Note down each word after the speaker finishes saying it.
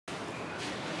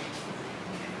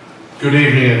Good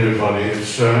evening, everybody.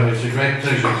 It's a great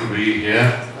pleasure to be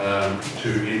here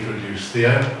to introduce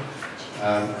Theo.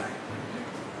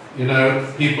 You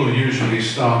know, people usually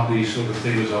start these sort of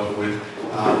things off with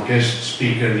our guest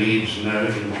speaker needs no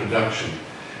introduction.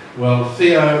 Well,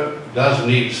 Theo does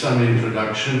need some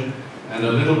introduction and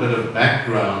a little bit of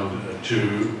background to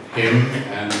him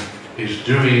and his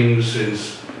doings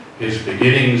since his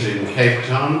beginnings in Cape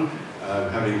Town,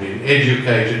 having been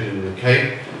educated in the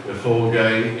Cape before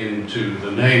going into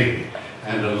the Navy,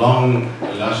 and a long,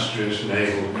 illustrious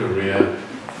naval career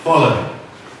followed.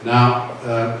 Now,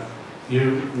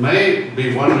 you may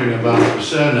be wondering about the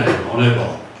surname,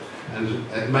 Honeyball, and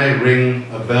it may ring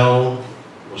a bell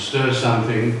or stir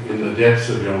something in the depths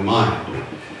of your mind.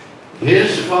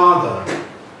 His father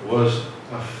was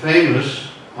a famous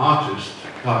artist,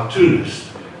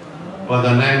 cartoonist, by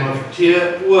the name of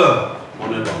Theo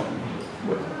Honeyball.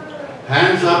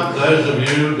 Hands up those of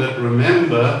you that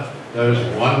remember those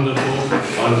wonderful,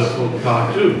 wonderful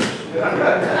cartoons.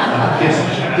 Yes,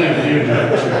 you do too.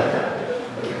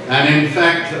 And in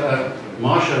fact,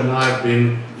 Marsha and I have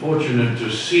been fortunate to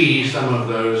see some of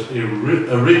those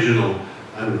original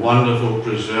and wonderful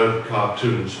preserved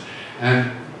cartoons.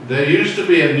 And there used to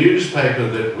be a newspaper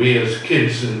that we as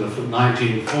kids in the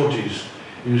 1940s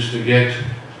used to get.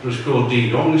 It was called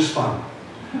Die Jongspan.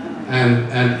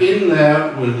 And in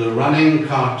there were the running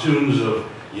cartoons of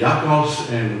Jakkals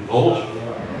and Volt.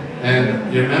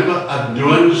 And you remember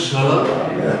Addoenshulle?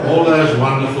 All those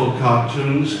wonderful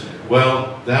cartoons.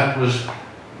 Well, that was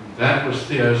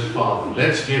Theo's father.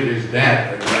 Let's give his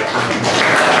dad a great hand.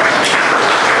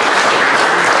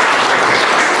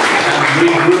 And we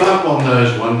grew up on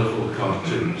those wonderful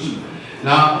cartoons.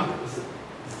 Now,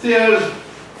 Theo's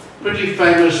pretty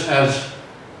famous as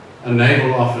a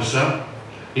naval officer.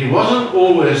 He wasn't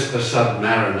always a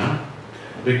submariner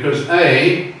because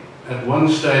at one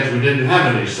stage we didn't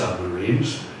have any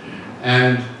submarines,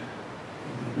 and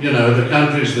you know, the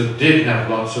countries that did have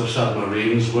lots of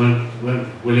submarines weren't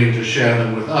willing to share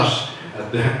them with us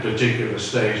at that particular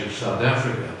stage of South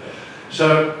Africa.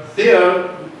 So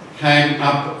Theo came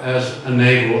up as a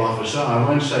naval officer. I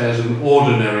won't say as an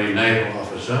ordinary naval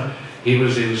officer. He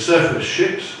was in surface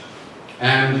ships,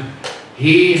 and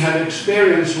he had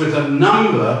experience with a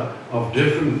number of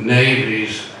different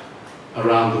navies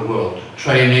around the world,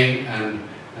 training and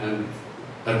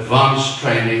advanced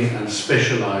training and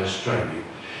specialized training.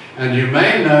 And you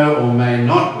may know or may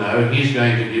not know, he's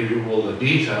going to give you all the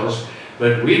details,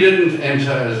 but we didn't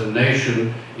enter as a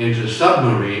nation into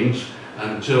submarines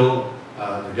until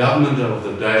the government of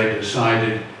the day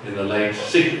decided in the late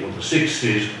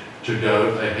 60s to go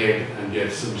ahead and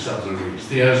get some submarines.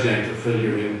 Theo's going to fill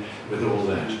you in with all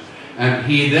that. And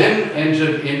he then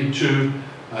entered into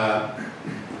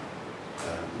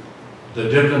the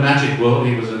diplomatic world.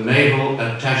 He was a naval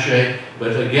attaché,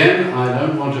 but again, I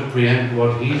don't want to preempt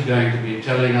what he's going to be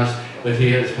telling us, but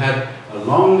he has had a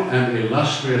long and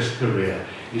illustrious career.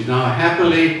 He's now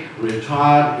happily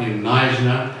retired in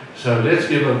Knysna, so let's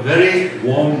give a very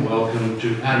warm welcome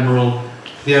to Admiral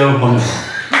Theo Honeyball.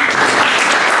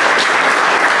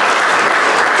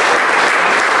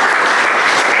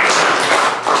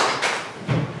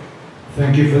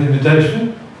 Thank you for the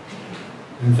invitation,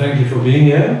 and thank you for being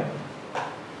here.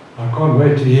 I can't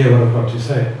wait to hear what I've got to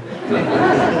say.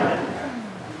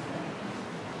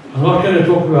 I'm not going to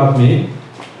talk about me,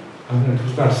 I'm going to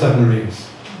talk about submarines.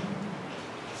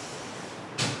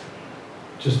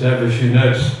 Just to have a few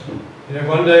notes. You know,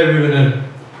 one day we were in a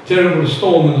terrible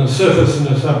storm on the surface in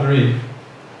a submarine,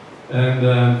 and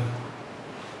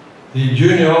the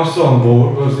junior officer on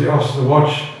board was the officer of the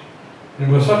watch. It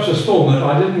was such a storm that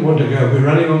I didn't want to go. We're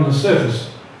running on the surface.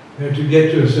 We had to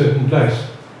get to a certain place.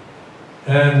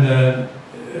 And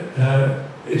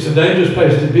it's a dangerous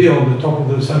place to be on the top of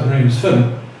the submarine's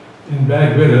fin in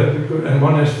bad weather, and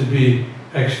one has to be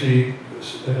actually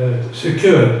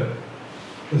secured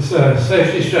with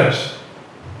safety straps.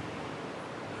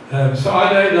 So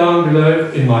I lay down below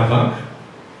in my bunk,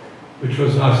 which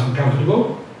was nice and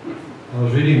comfortable. I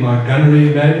was reading my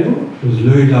gunnery manual. It was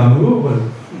Louis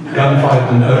L'Amour,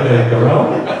 gunfight in Oakland Corral.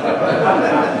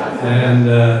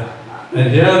 And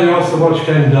here the officer watch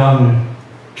came down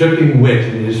dripping wet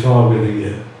in his far weather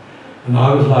gear. And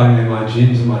I was lying in my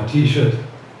jeans and my t-shirt.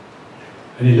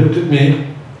 And he looked at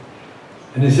me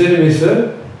and he said to me,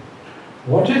 "Sir,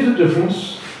 what is the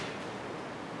difference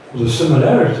or the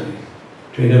similarity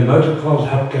between a motor car's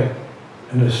hubcap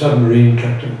and a submarine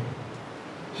captain?"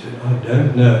 I said, "I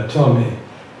don't know, tell me."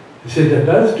 He said, "They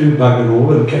both do bugger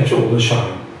all and catch all the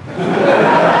shine."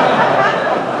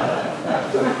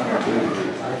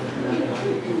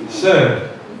 So,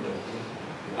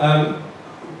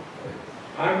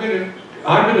 I'm going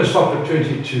to stop at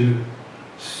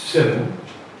 22:07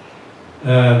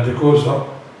 because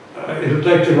it'll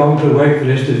take too long to wake the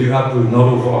rest of you up with not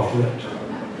off after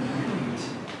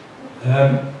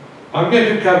that. I'm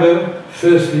going to cover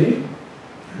firstly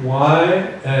why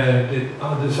did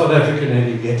the South African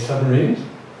Navy get submarines.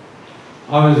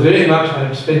 I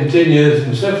had spent 10 years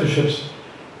in surface ships,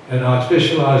 and I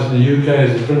specialised in the UK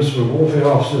as the principal warfare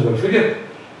officer of a frigate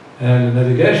and a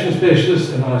navigation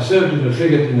specialist, and I served in a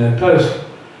frigate in that post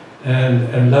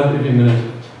and loved every minute of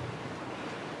it.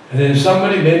 And then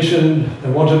somebody mentioned they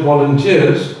wanted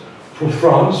volunteers for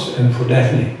France and for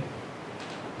Daphne.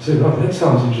 I said, oh, that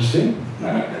sounds interesting.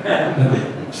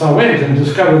 So I went and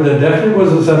discovered that Daphne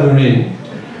was a submarine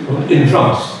in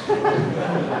France.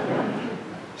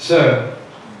 So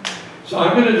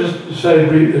I'm going to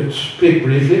just speak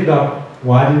briefly about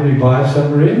why did we buy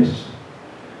submarines,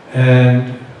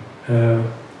 and do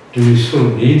we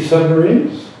still need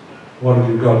submarines? What have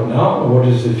we got now, or what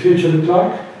does the future look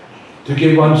like? To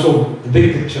give one sort of the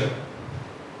big picture.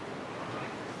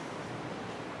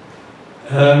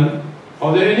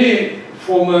 Are there any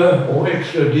former or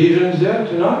ex-Rhodesians there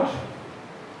tonight?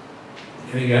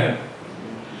 Here we go.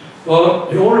 Well,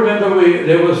 you all remember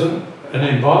there was an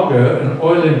embargo, an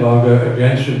oil embargo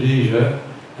against Rhodesia,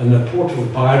 and the port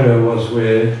of Cairo was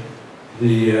where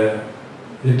the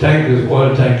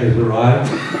oil tankers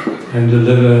arrived and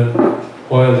delivered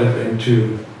oil that went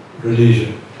to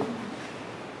Rhodesia.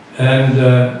 And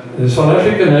the South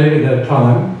African Navy at that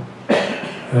time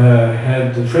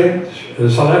had the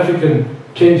South African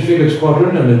 10th Frigate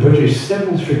Squadron and the British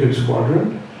 7th Frigate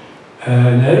Squadron,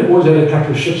 and they always had a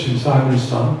couple of ships in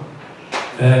Simonstown.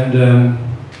 And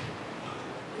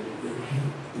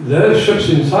those ships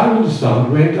in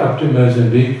Simonstown went up to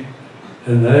Mozambique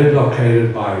and they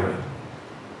blockaded Cairo.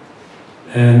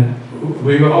 And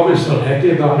we were obviously not happy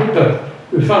about it, but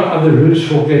we found other routes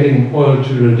for getting oil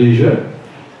to Rhodesia,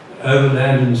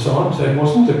 overland and so on, so it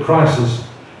wasn't a crisis.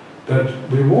 But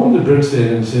we warned the Brits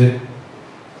then and said,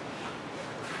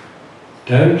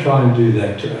 don't try and do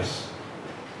that to us.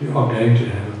 You are going to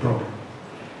have a problem.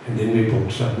 And then we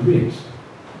bought submarines.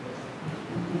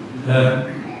 A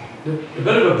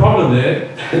bit of a problem there,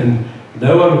 and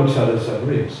no one would sell us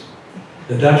submarines.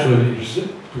 The Dutch were interested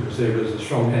because there was a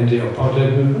strong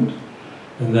anti-apartheid movement,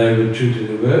 and they were true to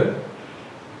their word.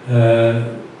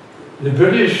 The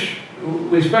British,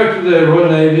 we spoke to the Royal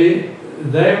Navy,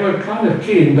 they were kind of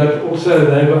keen, but also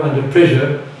they were under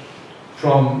pressure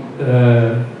from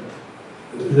the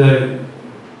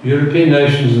European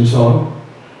nations and so on.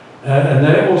 And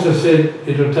they also said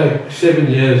it will take 7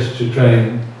 years to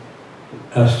train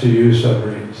us to use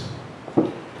submarines.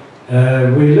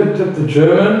 We looked at the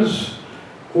Germans.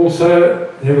 Also,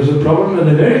 there was a problem, and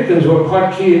the Americans were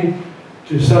quite keen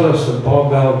to sell us the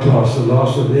Barbell class, the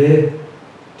last of their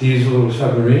diesel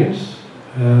submarines.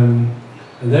 And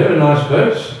they were nice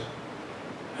boats,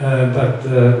 but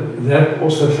that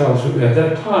also fell through. At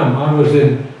that time, I was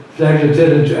in Flag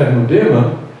Lieutenant to Admiral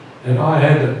Dearman, and I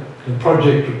had the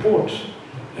project report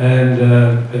and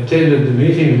attended the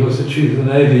meeting with the Chief of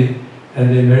the Navy and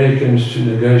the Americans to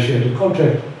negotiate a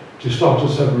contract to start a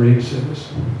submarine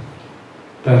service.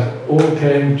 But all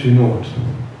came to naught.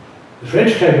 The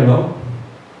French came along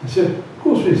and said, of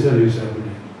course we sell you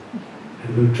submarine.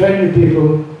 And we'll train you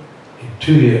people in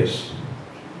 2 years.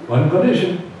 One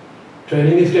condition,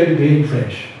 training is going to be in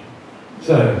French.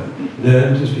 So,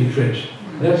 learn to speak French.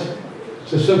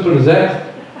 It's as simple as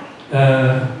that.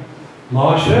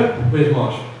 Marsha, where's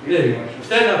Marsha? There you go.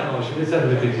 Stand up, Marsha, let's have a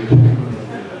look at you.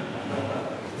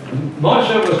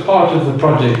 Marsha was part of the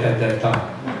project at that time.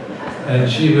 And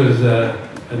she was,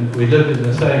 and we lived in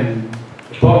the same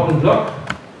apartment block.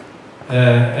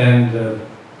 And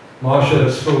Marsha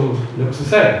still looks the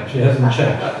same. She hasn't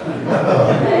changed.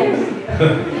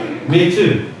 Me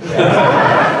too.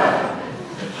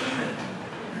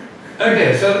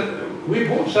 Okay, so we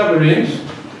bought submarines,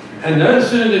 and no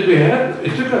sooner did we have,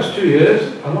 it took us 2 years.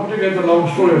 I'm not going to go into the long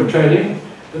story of training,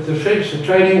 but the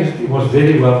training was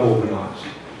very well organized.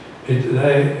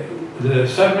 The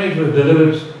submarines were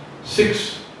delivered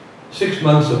six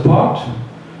months apart.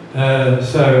 And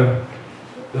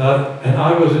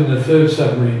I was in the 3rd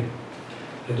submarine.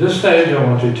 At this stage, I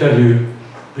want to tell you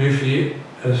briefly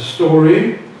a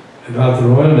story about the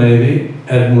Royal Navy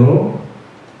Admiral,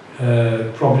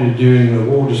 probably during the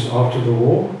war, just after the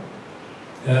war.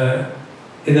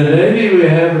 In the Navy, we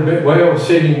have a way of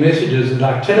sending messages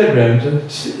like telegrams, and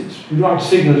we write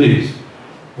signalese.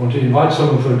 Want to invite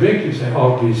someone for a drink, you say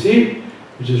RPC,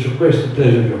 which is request the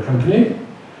pleasure of your company,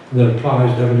 and that applies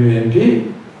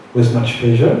WMP, with much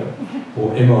pleasure,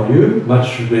 or MRU,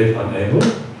 much regret unable.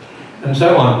 and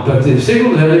so on. But the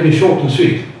signals had to be short and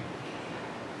sweet.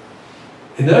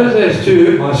 In those days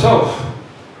too, myself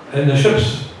and the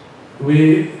ships,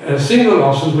 as single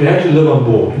officers, we had to live on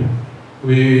board.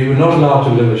 We were not allowed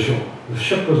to live ashore. The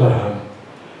ship was our home.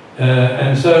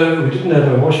 And so we didn't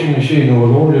have a washing machine or a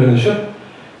laundry in the ship.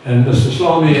 And Mr.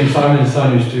 Slamy and Simon's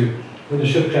son used to, when the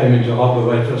ship came into harbour,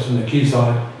 wait for us on the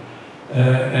quayside.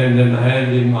 And then I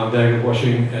handed in my bag of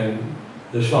washing, and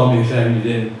the Slamy family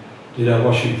then did our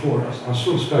washing for us. I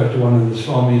still spoke to one of the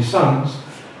Slamy sons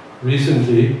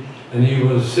recently, and he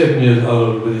was 7 years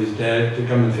old with his dad to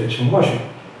come and fetch him washing.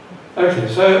 Okay,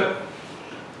 so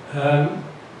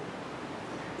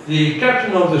the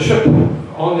captain of the ship,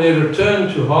 on their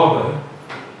return to harbour,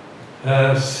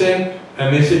 sent a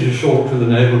message ashore to the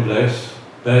naval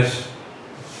base.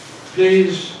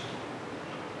 Please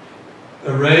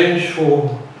arrange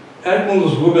for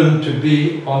Admiral's women to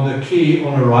be on the quay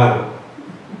on arrival.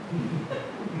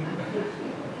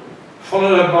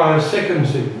 Followed up by a second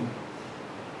signal,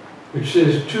 which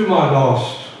says, to my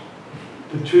last,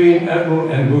 between Admiral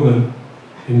and woman,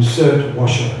 insert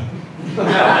washer.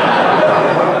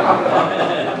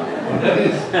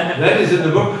 That is in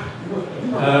the book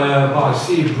by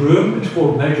C. Broom. It's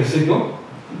called Make a Signal.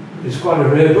 It's quite a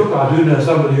rare book. I do know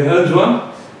somebody who owns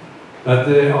one, but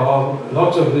there are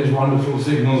lots of these wonderful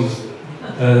signals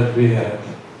that we have.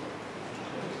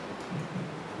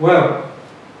 Well,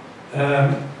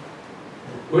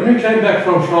 when we came back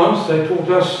from France, they taught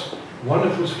us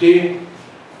wonderful skiing.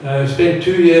 Spent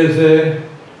 2 years there.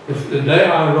 The day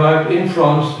I arrived in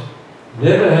France,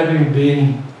 never having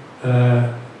been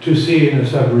to sea in a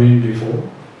submarine before.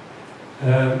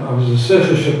 I was a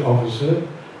surface ship officer.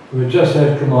 We just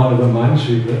had command of a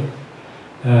minesweeper,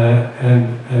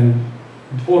 and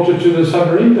reported to the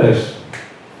submarine base.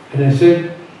 And they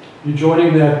said, you're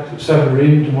joining that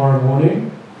submarine tomorrow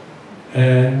morning,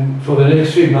 and for the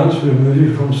next 3 months we'll move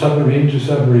you from submarine to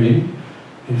submarine,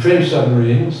 in French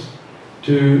submarines,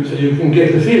 so you can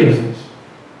get the feel of things.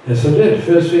 And so I did.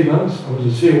 First 3 months, I was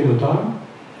at sea all the time.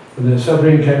 When the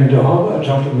submarine came into harbour, I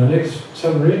jumped on the next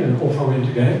submarine and off I went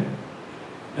again.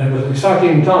 And it was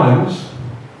exciting times.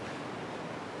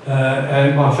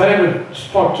 And my favourite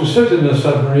spot to sit in the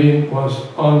submarine was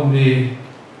on the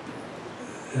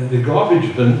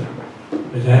garbage bin.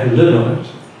 It had a lid on it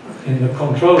in the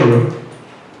control room,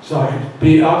 so I could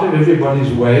be out of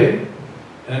everybody's way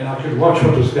and I could watch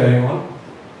what was going on.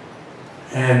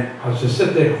 And I was just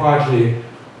sit there quietly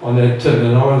on that tin,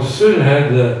 and I soon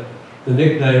had the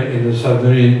nickname in the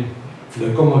submarine,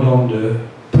 the Commandant de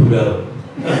Poubelle.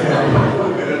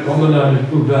 Commandant de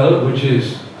Poubelle, which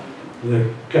is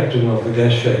the captain of the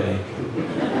gas chain.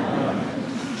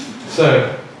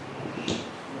 So,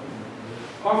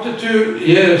 after 2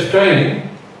 years training,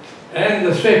 and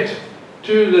the threat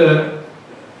to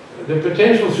the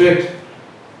potential threat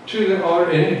to the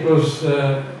RN,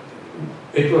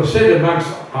 it was said amongst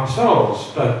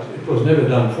ourselves, but it was never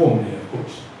done formally, of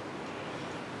course.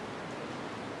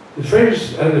 The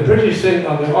French and the British the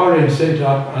RN sent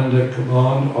out under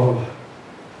command of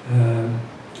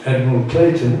Admiral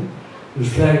Clayton,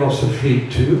 who's Flag Officer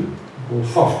Fleet 2, or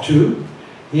FOF 2.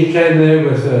 He came there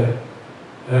with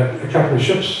a couple of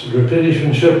ships, a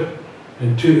replenishment ship,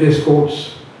 and 2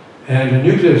 escorts, and a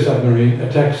nuclear submarine,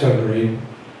 attack submarine,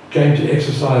 came to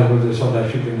exercise with the South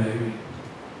African Navy.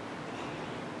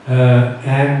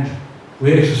 And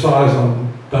we exercised on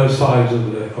both sides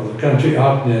of the country,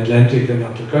 out in the Atlantic and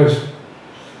up the coast.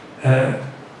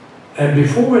 And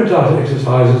before we went out to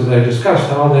exercises, they discussed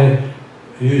how they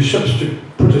used ships to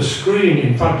put a screen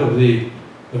in front of the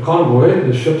convoy,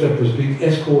 the ship that was being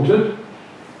escorted,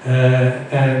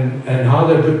 and how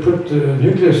they would put the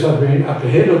nuclear submarine up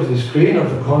ahead of the screen of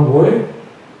the convoy,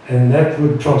 and that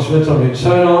would transmit on its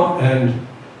sonar, and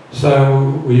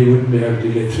so we wouldn't be able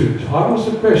to get through. So I asked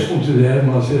a question to the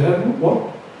Admiral. I said,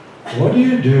 Admiral, what do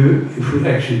you do if we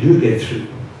actually do get through?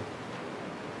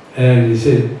 And he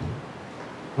said,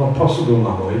 not possible,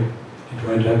 my boy, it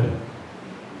won't happen.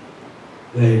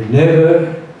 They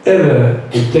never, ever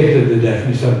detected the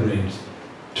Daphne submarines.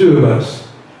 2 of us.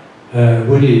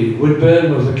 Woody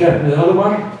Woodburn was the captain of the other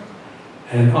one,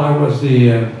 and I was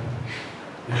the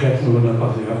captain of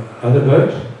the other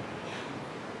boat.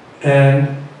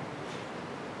 And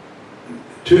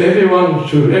to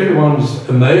everyone's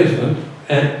amazement,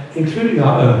 and including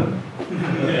our own,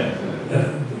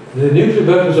 the nuclear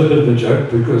boat was a bit of a joke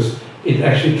because it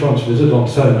actually transmitted on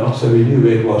sonar, so we knew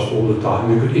where it was all the time.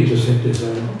 We could intercept it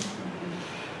sonar.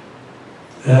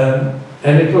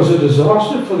 And it was a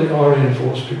disaster for the RN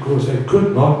force because they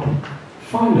could not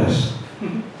find us.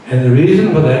 And the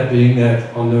reason for that being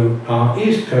that on our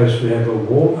east coast we have a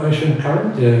warm ocean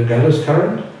current, the Gallus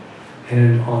current,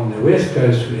 and on the west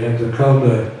coast we have the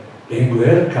colder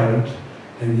Benguela current,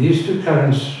 and these two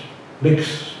currents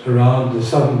mix around the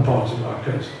southern parts of our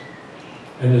coast.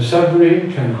 And a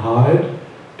submarine can hide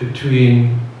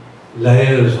between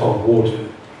layers of water.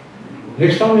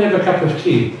 Next time you have a cup of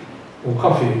tea or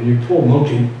coffee and you pour milk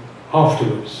in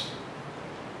afterwards,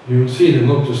 you'll see the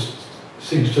milk just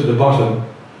sinks to the bottom.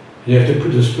 You have to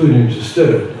put a spoon in to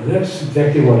stir it. And that's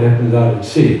exactly what happens out at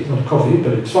sea. It's not coffee,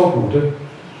 but it's salt water.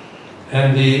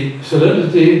 And the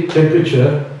salinity,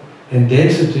 temperature, and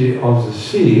density of the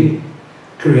sea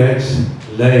creates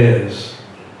layers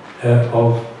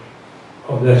of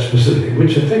that specific,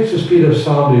 which affects the speed of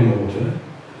sound in water,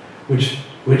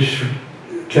 which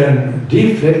can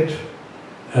deflect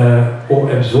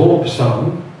or absorb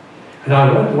sound. And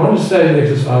I want to say that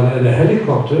this, I had a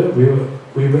helicopter,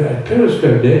 we were at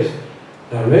periscope depth,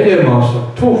 the radio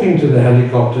master talking to the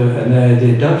helicopter, and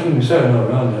they're dunking sonar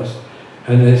around us,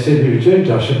 and they said, we returned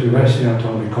to our ship, we're wasting our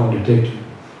time, we can't detect you.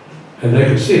 And they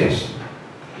could see us.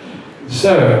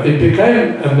 So it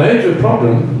became a major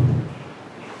problem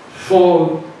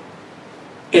for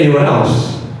anyone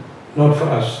else, not for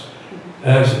us.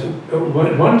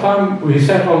 One time we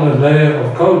sat on a layer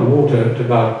of cold water at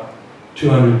about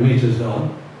 200 meters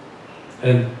down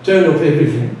and turned off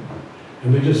everything,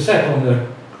 and we just sat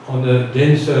on the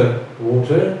denser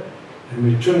water, and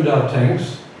we trimmed our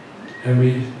tanks, and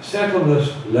we sat on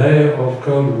this layer of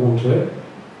cold water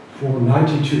for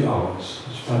 92 hours.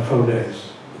 It's about 4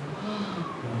 days.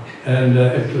 And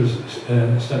it was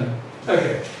stunning.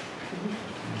 Okay.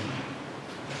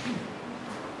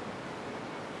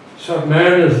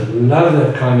 Submariners love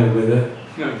that kind of weather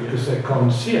because they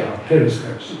can't see our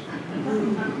periscopes.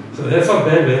 So that's not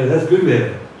bad weather, that's good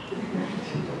weather.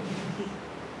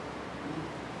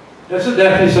 That's a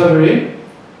Daphne submarine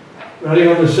running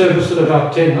on the surface at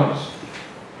about 10 knots.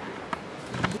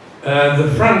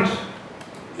 The front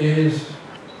is,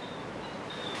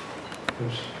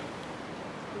 oops,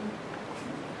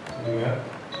 there we go.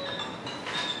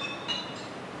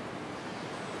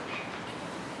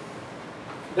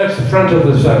 That's the front of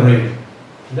the submarine.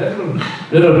 That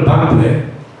little bump there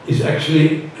is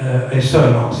actually a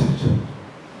sonar set.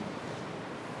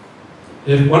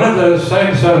 There's one of those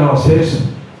same sonar sets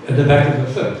at the back of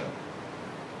the fin.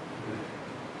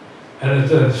 And at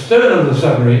the stern of the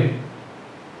submarine,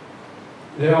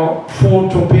 there are 4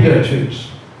 torpedo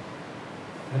tubes.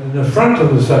 And in the front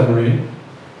of the submarine,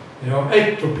 there are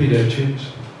 8 torpedo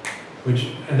tubes,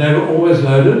 and they were always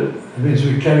loaded. That means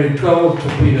we carried 12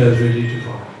 torpedoes ready to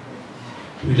fire.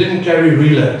 We didn't carry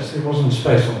relays, there wasn't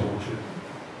space on board for it.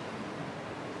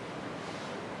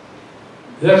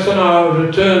 That's on our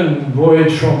return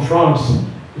voyage from France.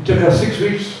 It took us 6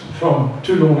 weeks from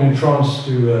Toulon in France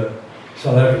to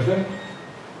South Africa.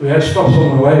 We had stops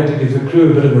on the way to give the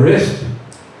crew a bit of a rest.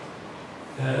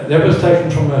 That was taken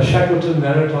from a Shackleton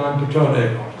Maritime Patrol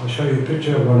aircraft. I'll show you a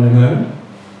picture of one in a moment.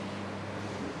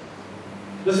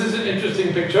 This is an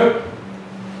interesting picture.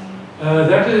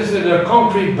 That is in a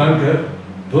concrete bunker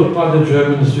built by the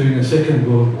Germans during the Second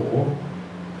World War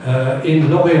in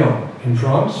Lorient in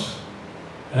France.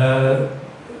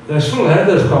 They still have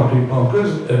those concrete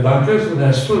bunkers, and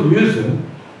they still use them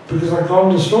because they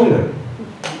can't destroy them.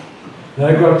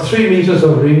 They've got 3 meters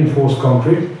of reinforced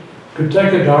concrete, could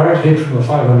take a direct hit from a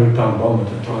 500-pound bomb at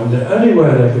the time. The only way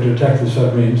they could attack the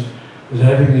submarines was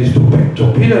having these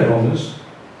torpedo bombers.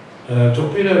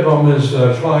 Torpedo bombers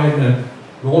fly in and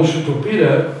launch a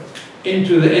torpedo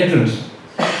into the entrance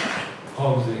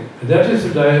of the... That is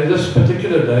the day, this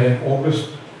particular day in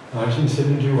August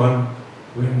 1971,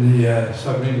 when the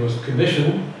submarine was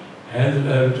commissioned, handed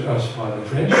over to us by the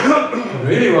French. But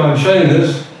really why I'm showing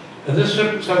this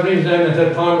submarine's name at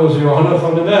that time was Johanna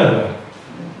van der Merwe.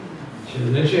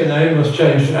 Then her name was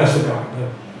changed to Assegai.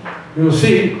 You will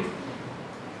see,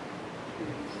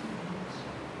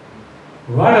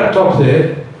 right up top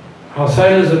there, our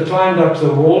sailors had climbed up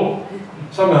the wall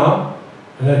somehow,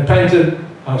 and had painted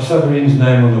our submarine's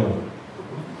name on the wall.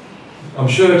 I'm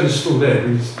sure it is still there.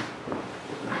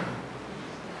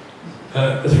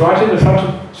 It's right in the front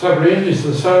of the submarine is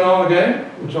the sonar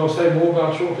again, which I'll say more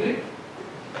about shortly.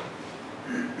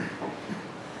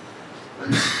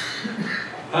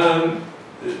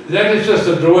 That is just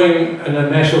a drawing and a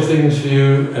mash of things for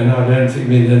you, and I don't think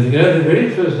means anything. You know, the very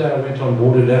first day I went on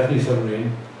board a Daphne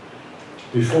submarine,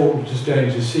 before just going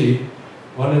to sea,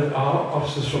 one of our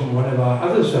officers from one of our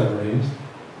other submarines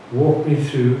walked me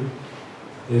through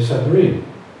their submarine.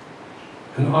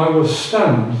 And I was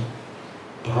stunned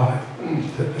by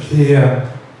the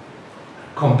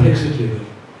complexity of it.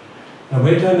 I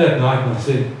went home that night and I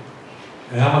said,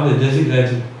 I'm the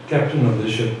designated captain of the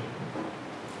ship,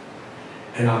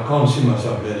 and I can't see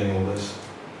myself learning all this.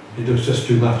 It was just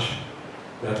too much.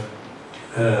 But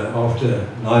after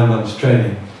 9 months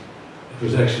training, it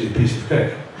was actually a piece of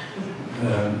cake.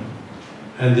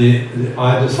 And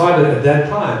I decided at that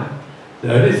time,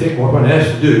 the only thing what one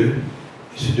has to do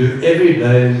is to do every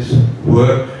day's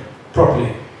work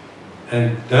properly.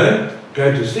 And don't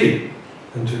go to sleep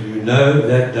until you know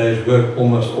that day's work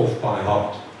almost off by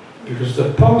heart. Because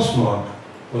the pass mark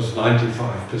was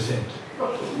 95%.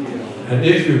 And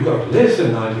if you've got less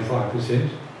than 95%,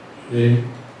 then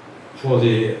for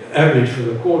the average for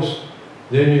the course,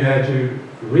 then you had to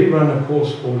rerun a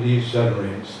course or leave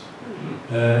submarines.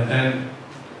 And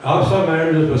our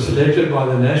submariners were selected by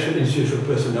the National Institute for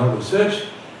Personnel Research.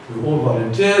 We were all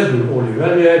volunteers, we were all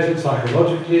evaluated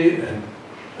psychologically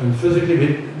and physically.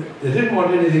 They didn't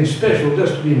want anything special,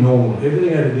 just to be normal.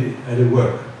 Everything had to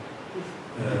work.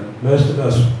 Most of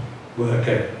us were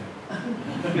okay.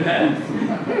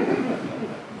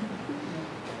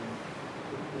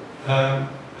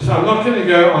 So I'm not going to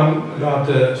go on about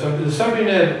the submarine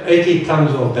had 80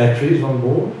 tons of batteries on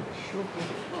board.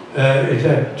 It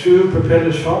had 2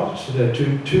 propeller shafts, it had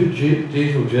two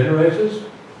diesel generators.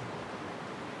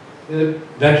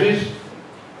 Batteries,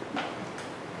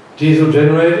 diesel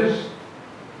generators,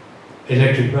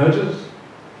 electric motors,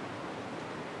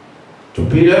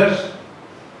 torpedoes,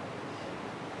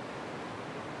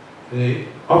 the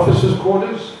officers'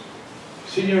 quarters,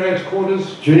 senior ranks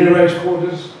quarters, junior ranks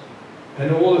quarters,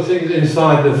 and all the things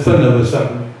inside the fin of a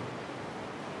submarine.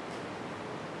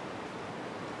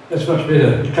 That's much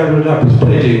better. You cover it up, it's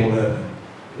plenty all over.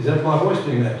 Is that my voice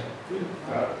doing that? You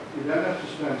don't have to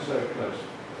stand so close,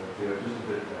 just a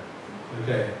bit there.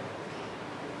 Okay.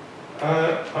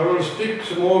 I will speak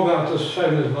some more about this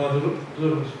shown as my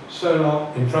little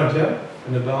sonar in front here,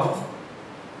 in the bow.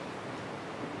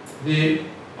 The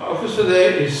officer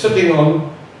there is sitting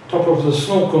on top of the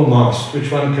snorkel mast,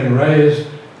 which one can raise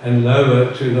and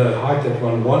lower to the height that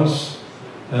one wants.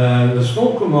 The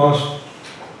snorkel mast,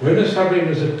 when the submarine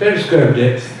is at periscope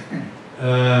depth,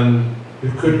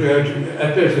 you could go to,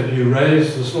 at periscope, you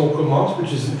raise the snorkel mast,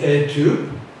 which is an air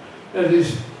tube. And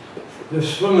the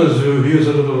swimmers who use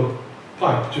a little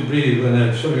pipe to breathe when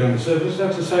they're swimming on the surface,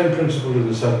 that's the same principle in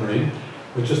the submarine,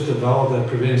 with just a valve that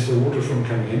prevents the water from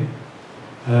coming in.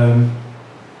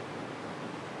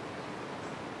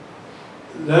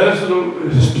 Those little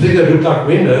things that look like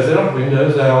windows, they're not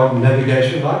windows, they are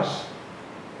navigation lights.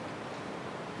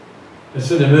 It's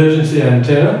an emergency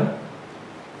antenna.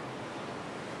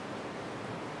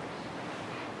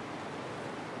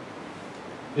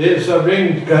 Here's a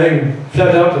submarine going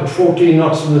flat out at 14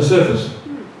 knots on the surface.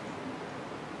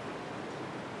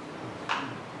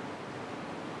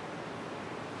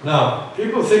 Now,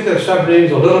 people think that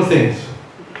submarines are little things.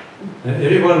 And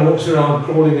everyone walks around,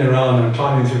 crawling around and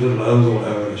climbing through little holes all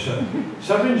over the ship.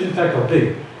 Submarines, in fact, are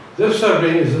big. This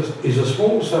submarine is a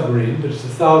small submarine, but it's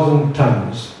 1,000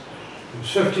 tons.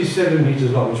 It's 57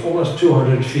 meters long. It's almost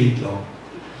 200 feet long.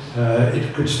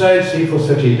 It could stay at sea for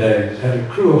 30 days. It had a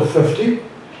crew of 50.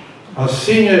 Our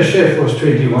senior chef was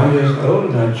 21 years old,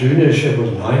 and our junior chef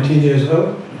was 19 years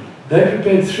old. They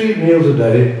prepared 3 meals a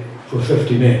day for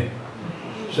 50 men.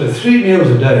 So 3 meals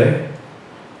a day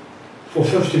for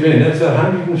 50 men, that's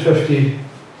 150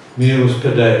 meals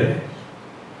per day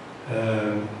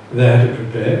they had to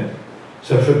prepare.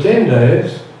 So for 10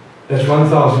 days, that's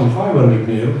 1,500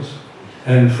 meals.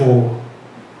 And for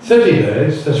 30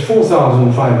 days, that's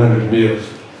 4,500 meals.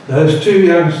 Those 2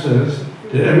 youngsters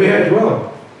did, and we ate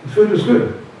well. The food was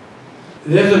good.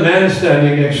 There's a man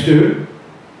standing next to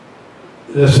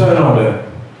the sonar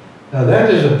dome. Now that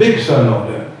is a big sonar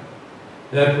dome.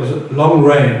 That was long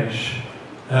range.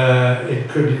 It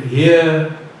could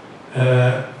hear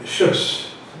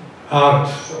ships out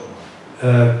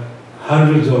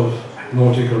hundreds of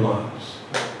nautical miles.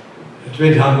 It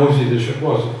depends how noisy the ship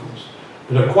was, of course.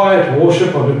 But a quiet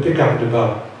warship I would pick up at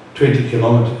about 20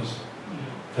 kilometers.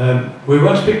 We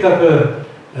once picked up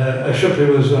a ship that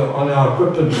was on our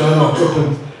equipment, sonar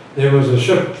equipment. There was a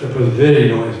ship that was very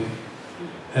noisy.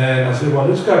 And I said, well,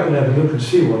 let's go up and have a look and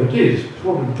see what it is. It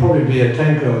would probably be a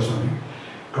tanker or something.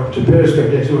 Got to periscope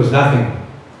depth, there was nothing.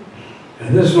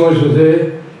 And this noise was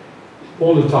there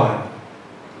all the time.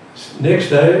 Next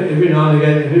day, every now and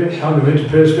again, every time we went to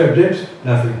periscope depth,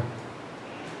 nothing.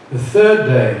 The third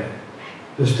day,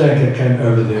 this tanker came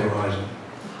over the horizon.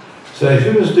 So if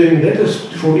he was doing, that is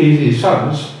for easy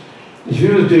sums, if he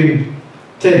was doing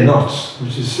 10 knots,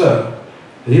 which is slow,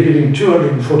 he'd be doing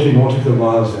 240 nautical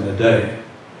miles in a day.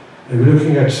 And we're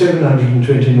looking at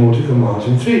 720 nautical miles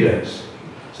in 3 days.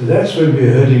 So So that's when we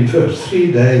heard him first,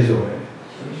 3 days away.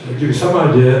 To give you some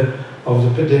idea of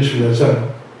the potential of that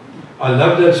sonar. I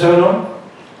love that sonar.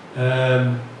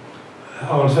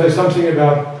 I will say something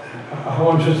about how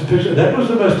I'm supposed to picture. That was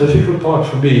the most difficult part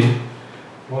for me,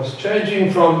 was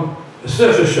changing from a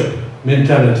surface ship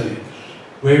mentality,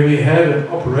 where we had an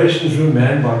operations room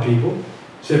manned by people,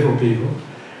 several people.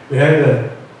 We had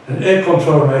an air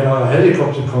control radar, a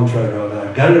helicopter control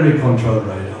radar, a gunnery control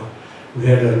radar. We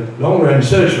had a long-range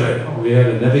search radar. We had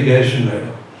a navigation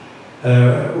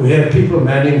radar. We had people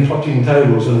manning plotting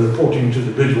tables and reporting to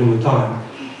the bridge all the time.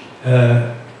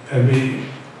 And we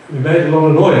made a lot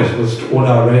of noise with all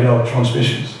our radar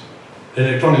transmissions,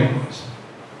 electronic noise.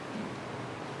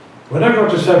 When I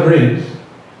got to submarines,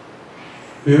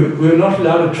 we were not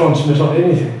allowed to transmit on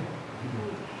anything.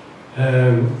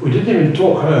 We didn't even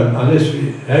talk home unless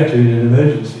we had to in an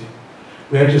emergency.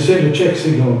 We had to send a check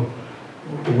signal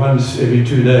once every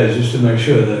 2 days just to make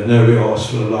sure that no, we are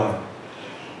still alive.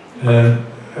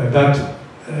 But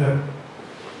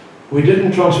we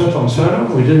didn't transmit on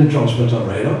sonar, we didn't transmit on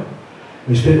radar.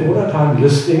 We spent all our time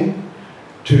listening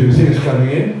to things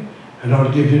coming in, and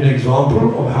I'll give you an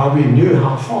example of how we knew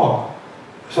how far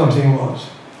something was.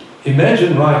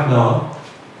 Imagine right now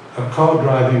a car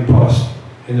driving past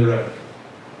in the road.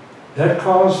 That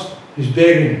car's, his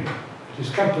bearing, his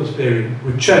compass bearing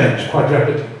would change quite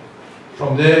rapidly.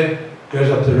 From there, goes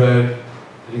up the road,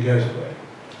 and he goes away.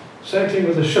 Same thing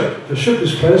with the ship. If the ship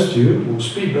is close to you, or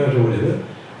speedboat or whatever,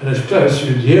 and it's close,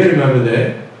 you'd hear him over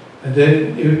there, and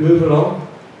then he would move along.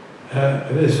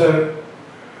 So,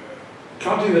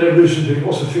 counting the revolutions, we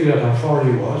also figured out how far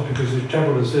he was, because he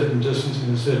travelled a certain distance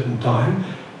in a certain time.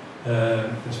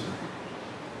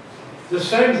 The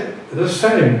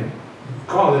same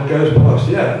car that goes past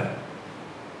here,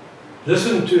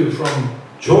 listen to from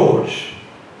George,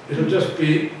 it'll just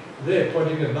be there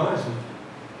pointing at nicely.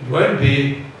 There won't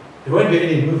be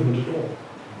any movement at all.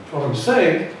 What I'm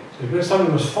saying is that when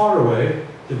something was far away,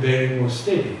 the bearing was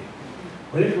steady.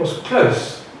 When it was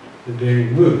close, the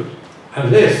bearing moved,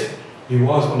 unless he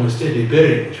was on a steady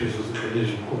bearing, which was the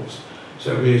collision course.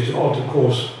 So we used to alter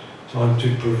course, trying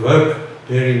to provoke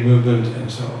bearing movement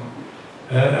and so on.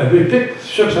 And we picked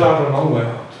ships out a long way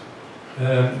out.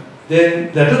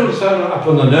 Then that little sonar up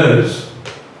on the nose,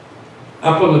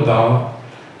 up on the bow,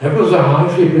 that was a high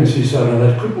frequency sonar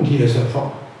that couldn't hear so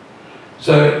far.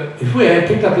 So if we had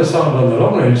picked up a sound on the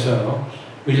long range sonar,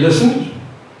 we listened.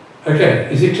 Okay,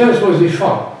 is he close or is he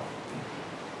far?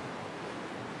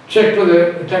 Check with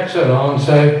the attack sonar and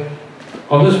say,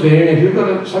 on this bearing, have you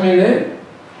got something there?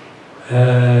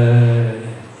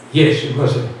 Yes, of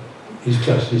course, he's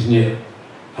close, he's near.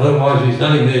 Otherwise, he's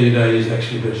nothing there, you know, he's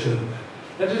actually a bit further.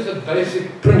 That is the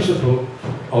basic principle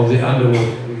of the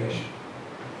underwater navigation.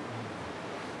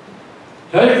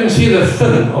 Now you can see the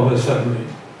fin of a submarine.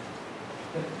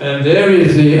 And there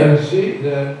is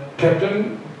the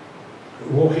captain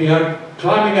walking up,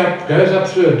 climbing up, goes up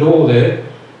through a door there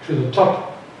to the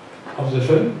top of the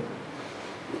fin.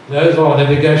 Those are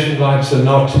navigation lights and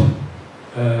not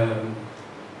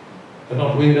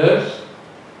windows.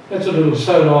 That's a little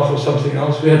sonar for something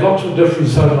else. We had lots of different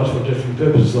sonars for different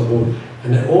purposes on board,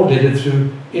 and they all did it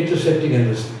through intercepting and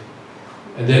listening,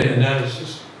 and then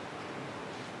analysis.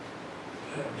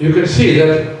 You can see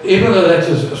that even though that's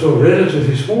a sort of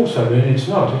relatively small submarine, it's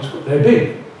not. They're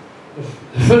big.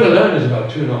 The fin alone is about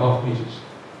 2.5 meters.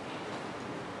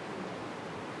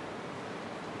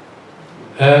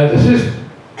 This is,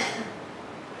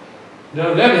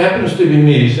 now that happens to be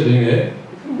me sitting there,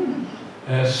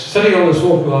 sitting on the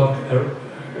salt block,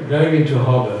 going into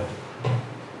harbour.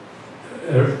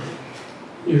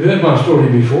 You've heard my story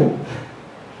before.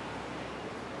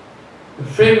 A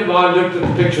friend of mine looked at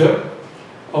the picture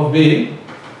of me,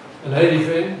 a lady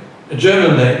friend, a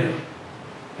German lady,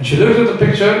 and she looked at the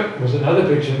picture, it was another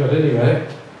picture, but anyway,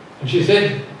 and she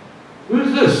said,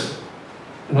 "Who's this?"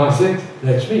 And I said,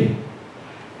 "That's me."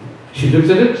 She looked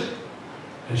at it,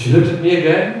 and she looked at me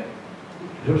again,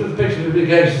 looked at the picture, looked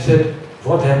again, and she said,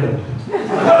 "What happened?"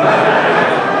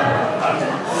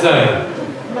 So,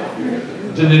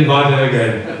 didn't invite her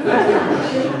again.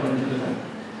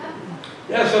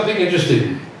 Yeah, something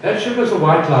interesting. That ship has a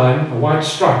white line, a white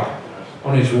stripe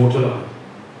on its waterline.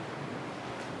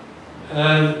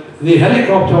 And the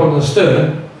helicopter on the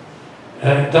stern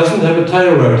doesn't have a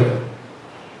tail rotor.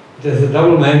 It has a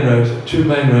double main rotor, 2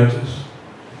 main rotors.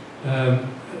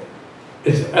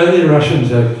 It's only Russians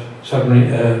have submarine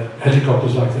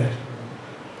helicopters like that.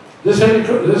 This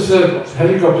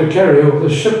helicopter carrier, the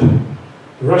ship,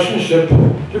 the Russian ship,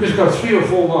 look, it's got 3 or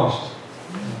 4 masts.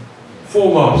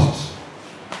 4 masts.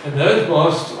 And those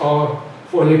masts are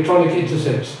for electronic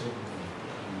intercepts.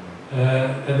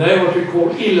 and they're what we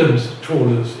call ELINT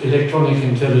trawlers, electronic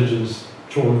intelligence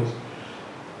trawlers.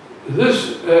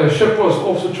 This ship was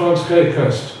off the Transkei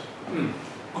coast,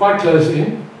 quite close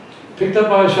in, picked up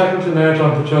by a Shackleton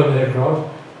Maritime Patrol aircraft.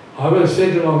 I was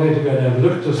sent along there to go and have a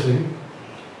look at this thing,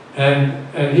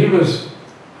 and he was,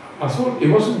 I thought he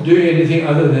wasn't doing anything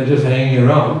other than just hanging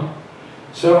around,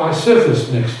 so I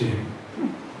surfaced next to him,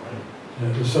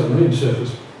 the submarine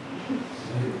surfaced.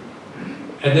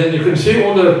 And then you can see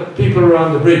all the people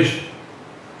around the bridge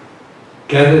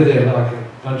gathered there like a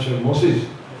bunch of mossies.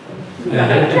 And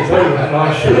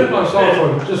I shielded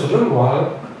myself for just a little while,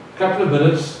 a couple of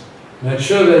minutes, made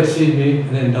sure they'd seen me,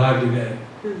 and then dived again.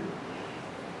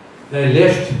 They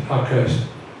left our coast.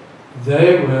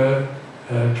 They were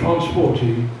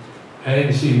transporting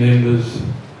ANC members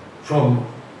from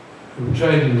who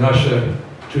trained in Russia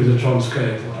to the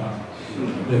Transkei at the time.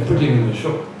 They're putting them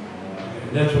ashore.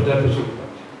 And that's what that was all about.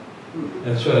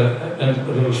 That's and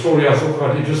a little story I thought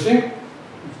quite interesting.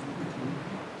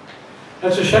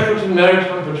 That's a Shackleton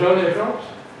Maritime Patrol aircraft.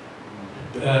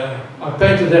 I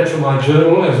painted that for my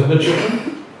journal as a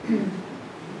midshipman.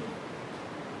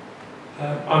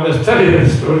 I must tell you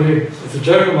this story, it's a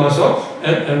joke of myself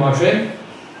and my friend.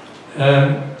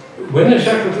 When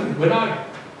I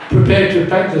prepared to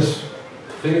paint this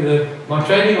thing, my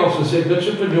training officer said,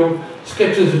 midshipman, your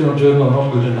sketches in your journal are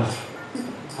not good enough.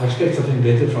 I expect something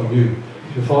better from you.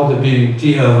 Your father being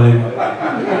T.O. anyway.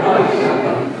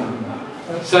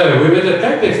 So we were at the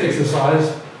Capex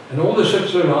exercise, and all the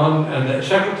ships were around, and the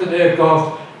Shackleton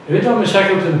aircraft, every time a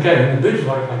Shackleton came, the bridge,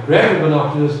 I grabbed the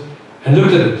binoculars and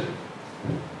looked at it.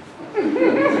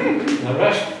 And I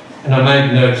rushed, and I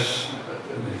made notes.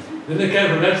 Then they came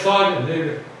from that side, and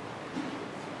there.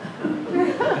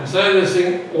 And so this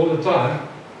thing all the time.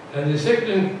 And the second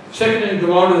in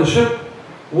command of the ship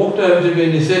walked over to me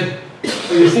and he said,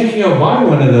 "Are you thinking of buying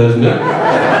one of those now?"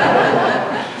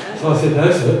 So I said, "No,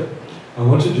 sir. I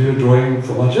want to do a drawing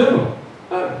for my journal."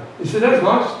 He said, "That's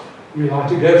nice. You'd like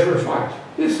to go for a flight?"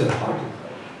 "Yes, sir, I like it."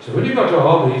 So when he got to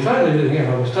harbour, he found everything,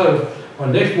 and I was told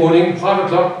on next morning, 5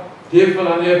 o'clock,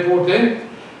 Deerfield Airport then,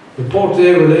 the port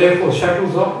there where the Air Force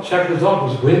shackles off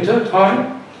was winter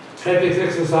time, Capex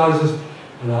exercises,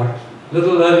 and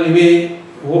little lonely me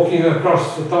walking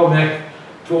across the tarmac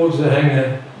towards the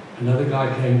hangar, another guy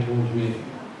came towards me.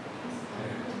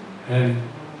 And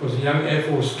it was a young Air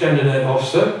Force candidate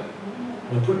officer.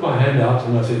 And I put my hand out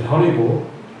and I said, "Honeyball."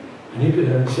 And he put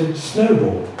down and said,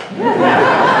 "Snowball."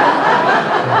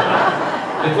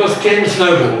 It was Ken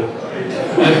Snowball.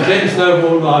 And Ken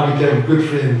Snowball and I became good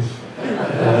friends.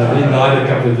 He died a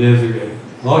couple of years ago.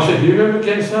 Marsha, do you remember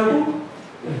Ken Snowball?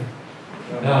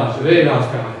 Yeah, he's a very nice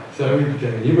guy. So we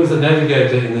became, he was a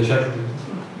navigator in the Shackleton.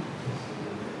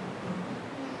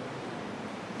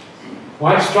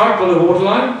 White stripe on the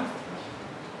waterline.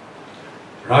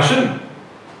 Russian.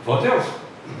 What else?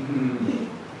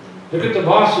 Look at the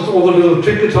mast with all the little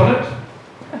trinkets on it.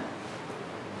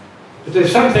 But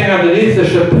there's something underneath the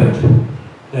ship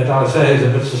that I say is a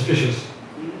bit suspicious.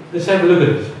 Let's have a look at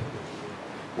it.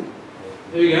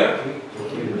 There you go.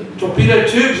 Torpedo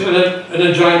tubes and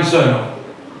a giant sonar.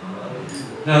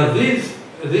 Now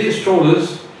these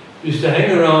trawlers used to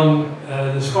hang around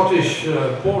the Scottish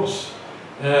ports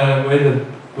where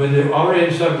the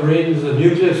RSA Submarines, the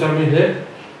nuclear submarines left,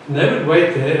 and they would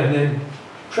wait there and then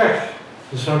track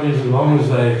the submarines as long as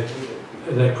they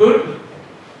could,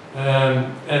 but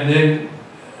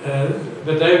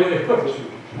they were equipped.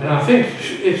 And I think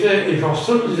if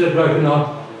hostilities had broken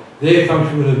out, their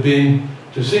function would have been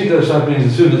to sink those submarines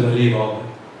as soon as they leave harbour.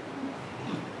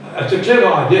 It's a clever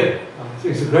idea. I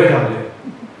think it's a great idea.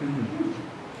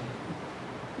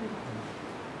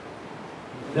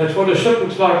 That's what a ship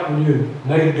looks like when you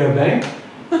make it go bang.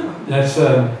 That's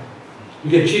you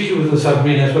get cheeky with the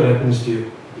submarine. That's what happens to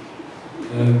you.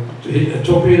 Hit a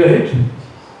torpedo hit,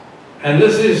 and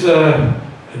this is a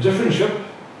different ship.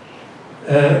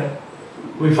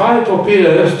 We fire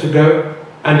torpedoes to go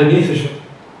underneath the ship,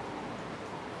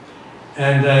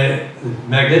 and the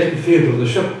magnetic field of the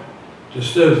ship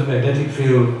disturbs the magnetic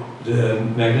field, the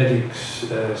magnetic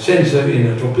sensor in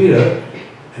the torpedo,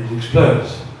 and it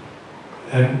explodes.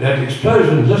 And that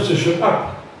explosion lifts the ship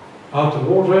up out of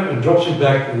water and drops it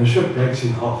back, and the ship breaks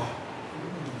in half.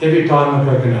 Every time a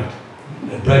coconut,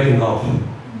 they break in half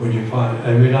when you fire.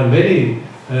 And we've done many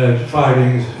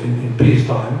firings in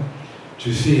peacetime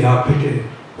to see how quickly.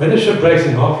 When a ship breaks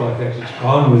in half like that, it's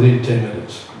gone within 10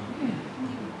 minutes.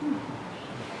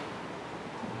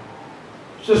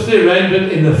 Just the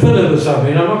arrangement in the fin of the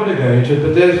submarine. I'm not going to go into it,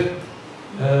 but there's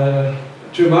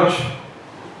too much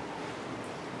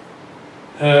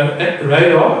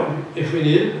radar, if we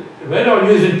need it.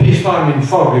 radar used in peacetime in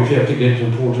fog if you have to get to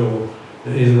port or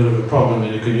there is a bit of a problem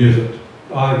and you can use it.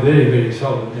 I very, very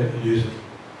seldom use it.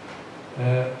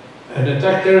 An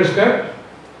attack periscope,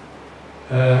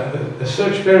 a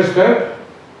search periscope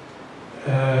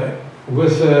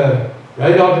with a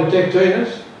radar detector in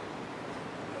it,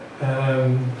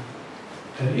 an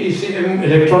ECM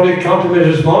electronic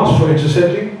countermeasures mast for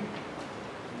intercepting,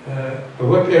 a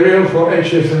whip aerial for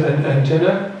HF and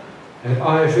antenna, an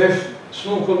IFF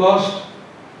snorkel mast.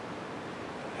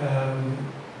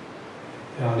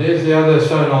 Yeah, there's the other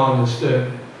sonar on the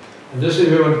stern. And this is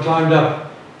where one climbed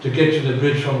up to get to the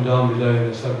bridge from down below in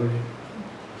the submarine.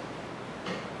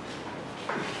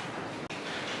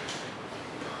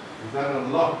 Is that a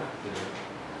lock?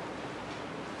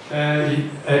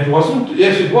 It wasn't.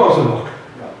 Yes, it was a lock.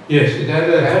 Yeah. Yes, it had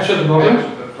a hatch at the bottom. Hatch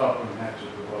at the top and hatch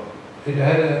at the bottom. It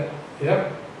had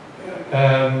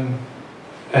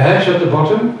a hatch at the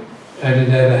bottom, and it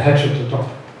had a hatch at the top.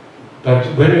 But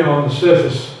when you're on the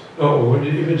surface, or when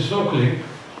you're even snorkeling,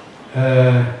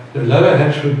 the lower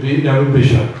hatch would be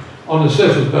shut. On the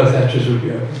surface, both hatches would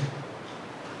be open.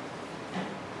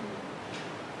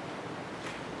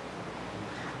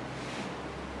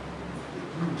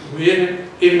 We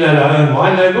even had our own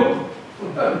wine label.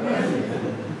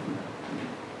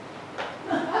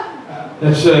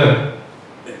 That's a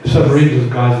submarine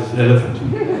disguised as an elephant.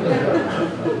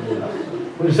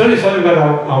 Well, it's only something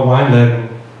about our wine label.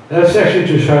 That's actually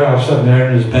to show our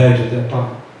submariners' badge at that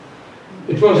time.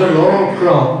 It was a laurel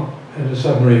crown and a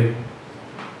submarine.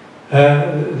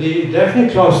 The Daphne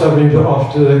class submarines were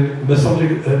after the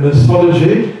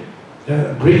mythology,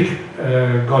 Greek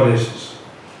goddesses.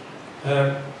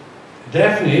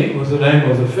 Daphne was the name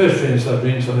of the first French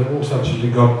submarine, so they all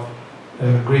subsequently got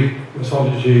Greek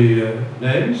mythology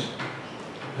names.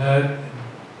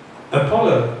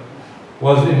 Apollo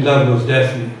was in love with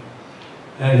Daphne,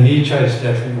 and he chased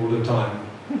Daphne all the time.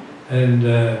 And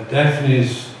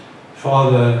Daphne's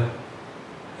father,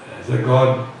 the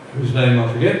god whose name I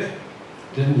forget,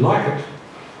 didn't like it.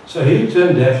 So he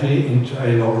turned Daphne into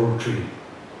a laurel tree.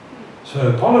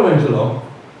 So Apollo went along,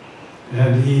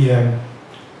 and he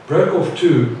broke off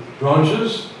 2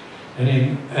 branches,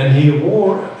 and he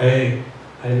wore a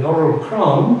laurel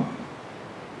crown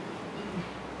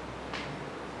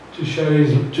to show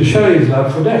his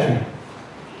love for Daphne.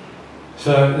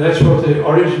 So that's what the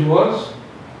origin was.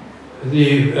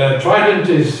 The trident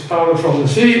is power from the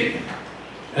sea,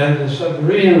 and the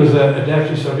submarine was a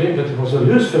Daphne submarine, but it was a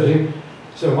loose fitting.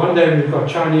 So one day when you've got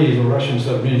Chinese or Russian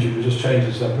submarines, you could just change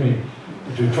the submarine.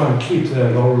 But you try and keep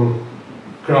the laurel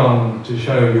crown to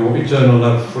show your eternal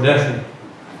love for Daphne.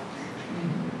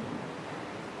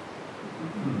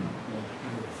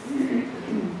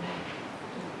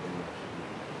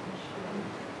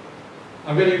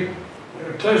 I'm getting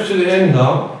close to the end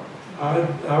now.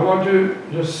 I want to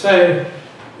just say,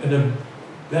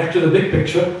 back to the big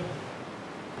picture,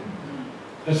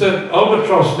 it's an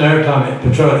Albatross maritime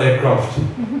patrol aircraft.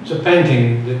 It's a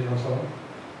painting. This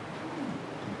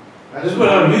is what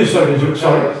I'm used to.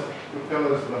 Sorry.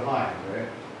 Propellers behind, right?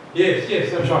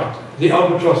 Yes, that's right. The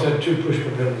Albatross had 2 push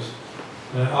propellers.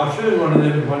 I flew in one of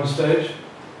them at one stage,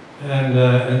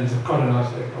 and it's quite a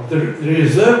nice aircraft. The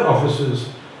reserve officers,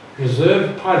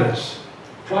 reserve pilots,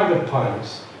 private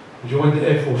pilots, joined the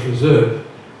Air Force Reserve.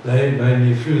 They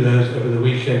mainly flew those over the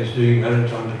weekends doing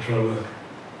maritime patrol work.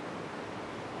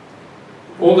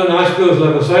 All the nice girls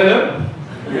love a sailor.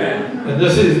 Yeah. And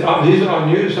these are our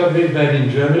new submarines made in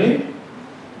Germany.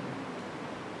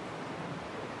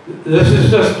 This is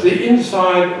just the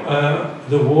inside,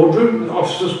 the wardroom, the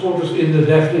officers' quarters in the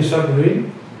Daphne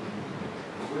submarine.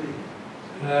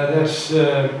 That's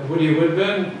Woody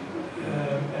Woodburn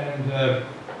and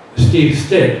Steve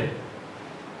Stead.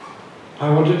 I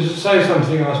wanted to say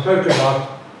something. I spoke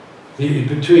about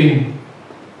between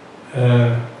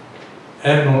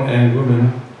Admiral and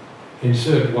women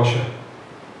insert washer.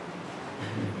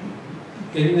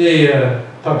 In the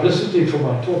publicity for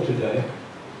my talk today,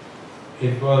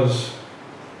 it was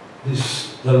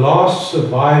the last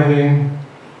surviving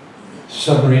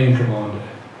submarine commander,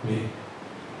 me.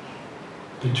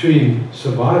 Between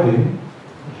surviving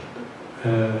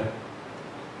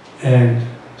and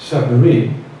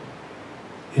submarine,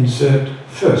 insert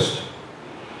first.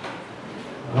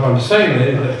 What I'm saying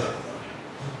there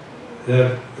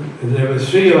there were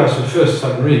 3 of us, the first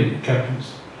submarine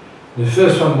captains. The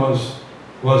first one was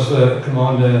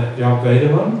Commander Jaap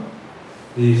Wederman.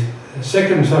 The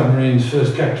second submarine's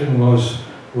first captain was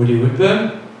Woody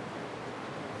Woodburn.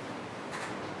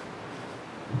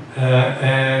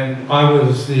 And I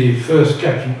was the first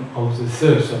captain of the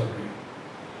third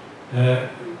submarine.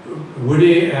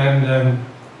 Woody and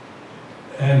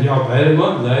And the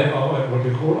Albedelman, they are what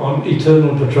we call on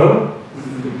eternal patrol.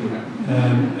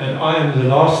 And I am the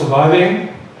last surviving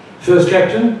first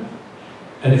captain.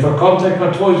 And if I can't take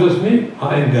my toys with me,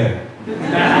 I am going.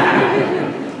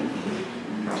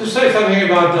 To say something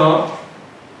about now,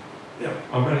 yeah,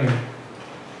 I'm running.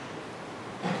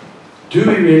 Do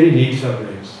we really need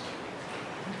submarines?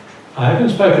 I haven't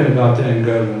spoken about the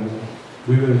Angolan War.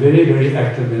 We were very, very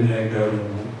active in the Angolan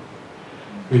War.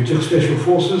 We took special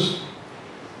forces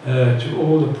to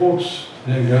all the ports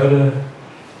in Angola.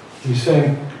 We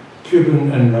sank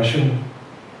Cuban and Russian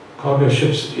cargo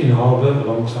ships in harbour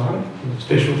alongside the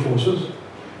special forces.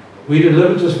 We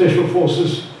delivered the special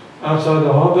forces outside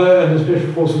the harbour, and the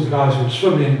special forces guys would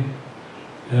swim in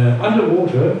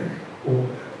underwater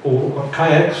or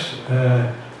kayaks,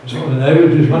 so on, and they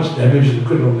would do as much damage as they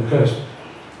could on the coast.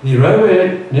 The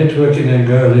railway network in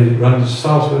Angola runs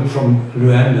southward from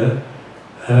Luanda,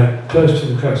 close to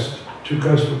the coast, to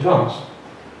coastal towns.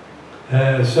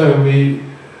 So we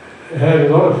had a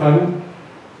lot of fun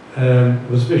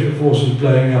with special forces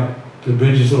blowing up the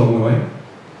bridges along the way.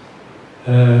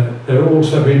 There have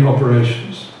also been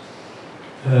operations.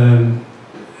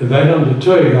 The Van de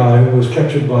Toy guy who was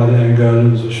captured by the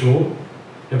Angolans ashore,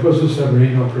 that was a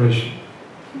submarine operation.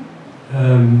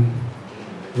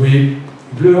 We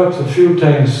blew up the fuel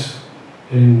tanks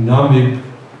in Namib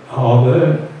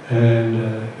harbour and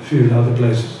a few other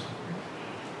places.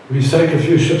 We sank a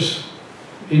few ships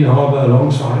in harbour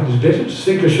alongside. It's better to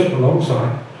sink a ship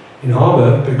alongside in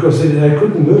harbour because they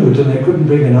couldn't move it and they couldn't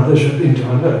bring another ship in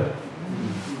to unload.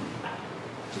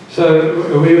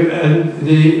 So and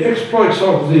the exploits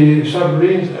of the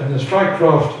submarines and the strike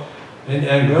craft in the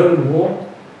Angolan War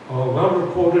are well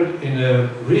recorded in a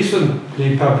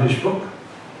recently published book.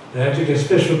 They had to get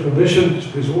special permission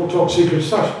because it's all top secret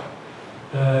stuff.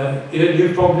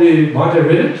 You probably might have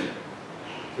read it.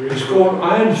 It's called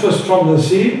Iron Fist from the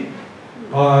Sea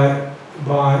by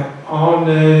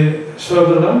Arne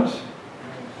Söderland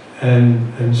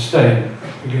and Stein,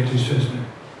 I forget his first name.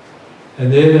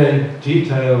 And there they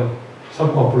detail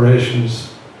some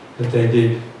operations that they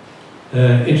did.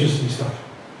 Interesting stuff.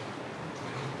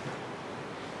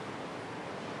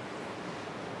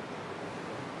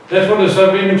 That's what a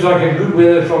submarine looks like in good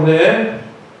weather from the air.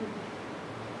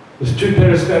 There's two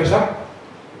periscopes up.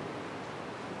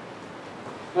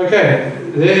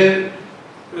 Okay, there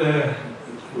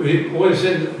we always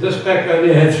said this pack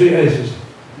only had 3 aces.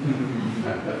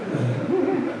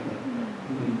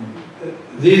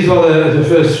 These are the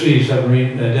first 3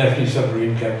 submarine, Daphne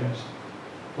submarine captains.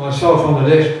 Myself on the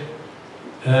left,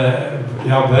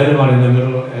 Jaap Weideman in the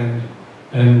middle,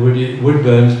 and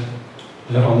Woodburn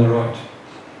on the right.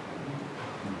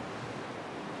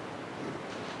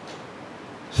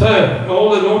 So, all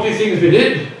the naughty things we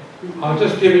did, I've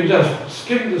just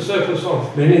skimmed the surface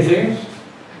of many things,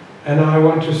 and I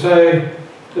want to say,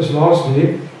 just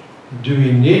lastly, do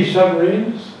we need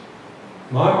submarines?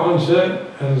 My answer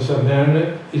as a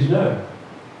submariner is no.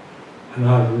 And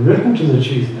I've written to the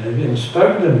Chief Navy and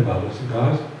spoken to them about it,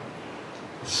 guys.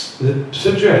 The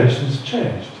situation's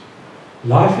changed.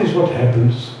 Life is what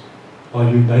happens while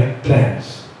you make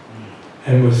plans.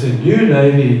 And with the new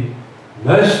Navy,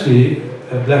 mostly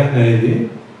a black Navy,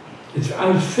 it's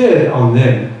unfair on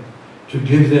them to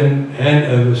give them hand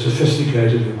over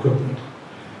sophisticated equipment.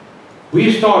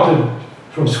 We started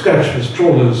from scratch with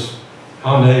trawlers,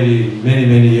 our Navy, many,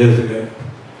 many years ago.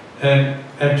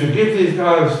 And to give these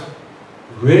guys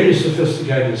really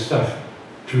sophisticated stuff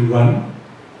to run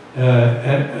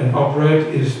and operate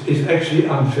is actually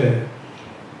unfair.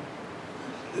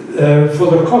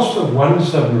 For the cost of one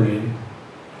submarine,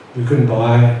 you can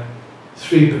buy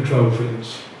 3 patrol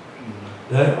frigates.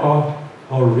 They are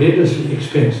horrendously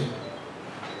expensive.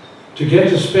 To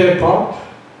get a spare part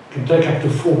can take up to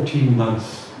 14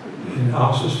 months in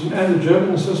our system, and the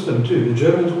German system too. The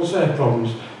Germans also had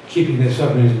problems keeping their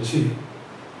submarines at sea.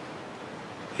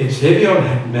 It's heavy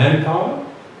on manpower.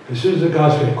 As soon as the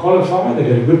guys get qualified, they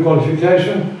get a good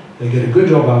qualification, they get a good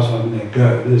job outside and they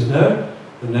go. There's no,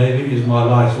 the Navy is my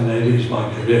life, the Navy is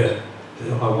my career.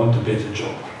 I want a better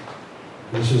job.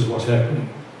 This is what's happening.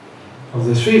 Of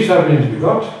the 3 submarines we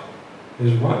got,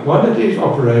 there's one that is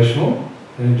operational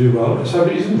and do well. A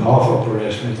submarine isn't half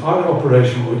operational, it's either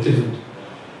operational or it isn't.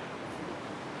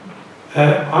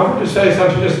 I want to say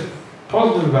something just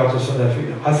positive about the South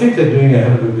Africa. I think they're doing a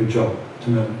hell of a good job at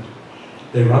the moment.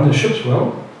 They run the ships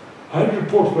well. I had a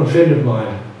report from a friend of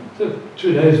mine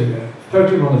 2 days ago. Spoke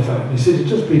to him on the phone. He said he'd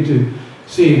just been to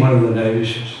see one of the Navy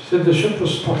ships. He said the ship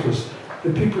was spotless.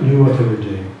 The people knew what they were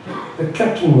doing. The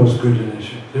captain was good in the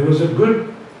ship. There was a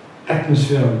good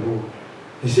atmosphere on board.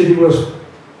 He said he was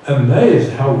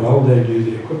amazed how well they do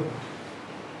the equipment.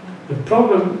 The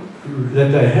problem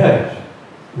that they have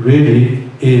really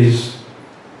is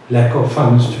lack of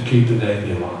funds to keep the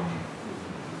Navy alive.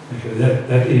 Okay,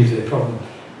 that is their problem.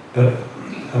 But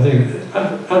I think,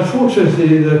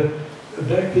 unfortunately, the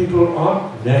black people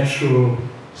aren't natural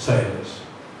sailors.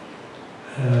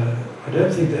 I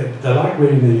don't think they like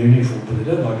wearing their uniform, but they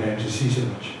don't like going to sea so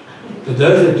much. But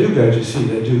those that do go to sea,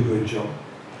 they do a good job.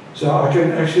 So I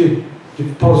can actually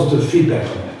give positive feedback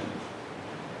on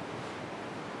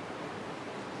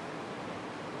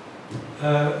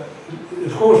that.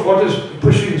 Of course, what is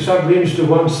pushing submarines to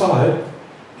one side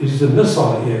is the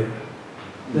missile area.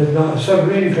 A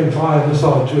submarine can fire a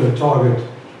missile to a target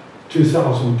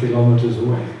 2,000 kilometers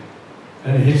away,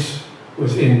 and it hits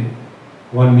within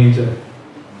 1 meter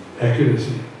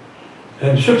accuracy.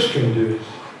 And ships can do it.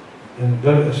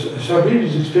 But a submarine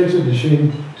is an expensive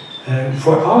machine, and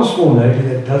for our small Navy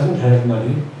that doesn't have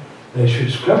money, they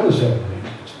should scrap the submarine.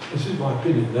 This is my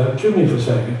opinion. They'll kill me for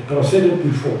saying it, but I've said it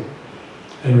before.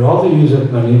 And rather use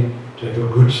that money to have a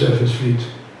good surface fleet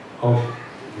of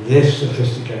less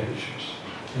sophisticated ships.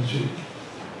 That's it.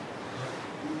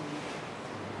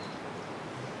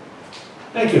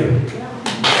 Thank you.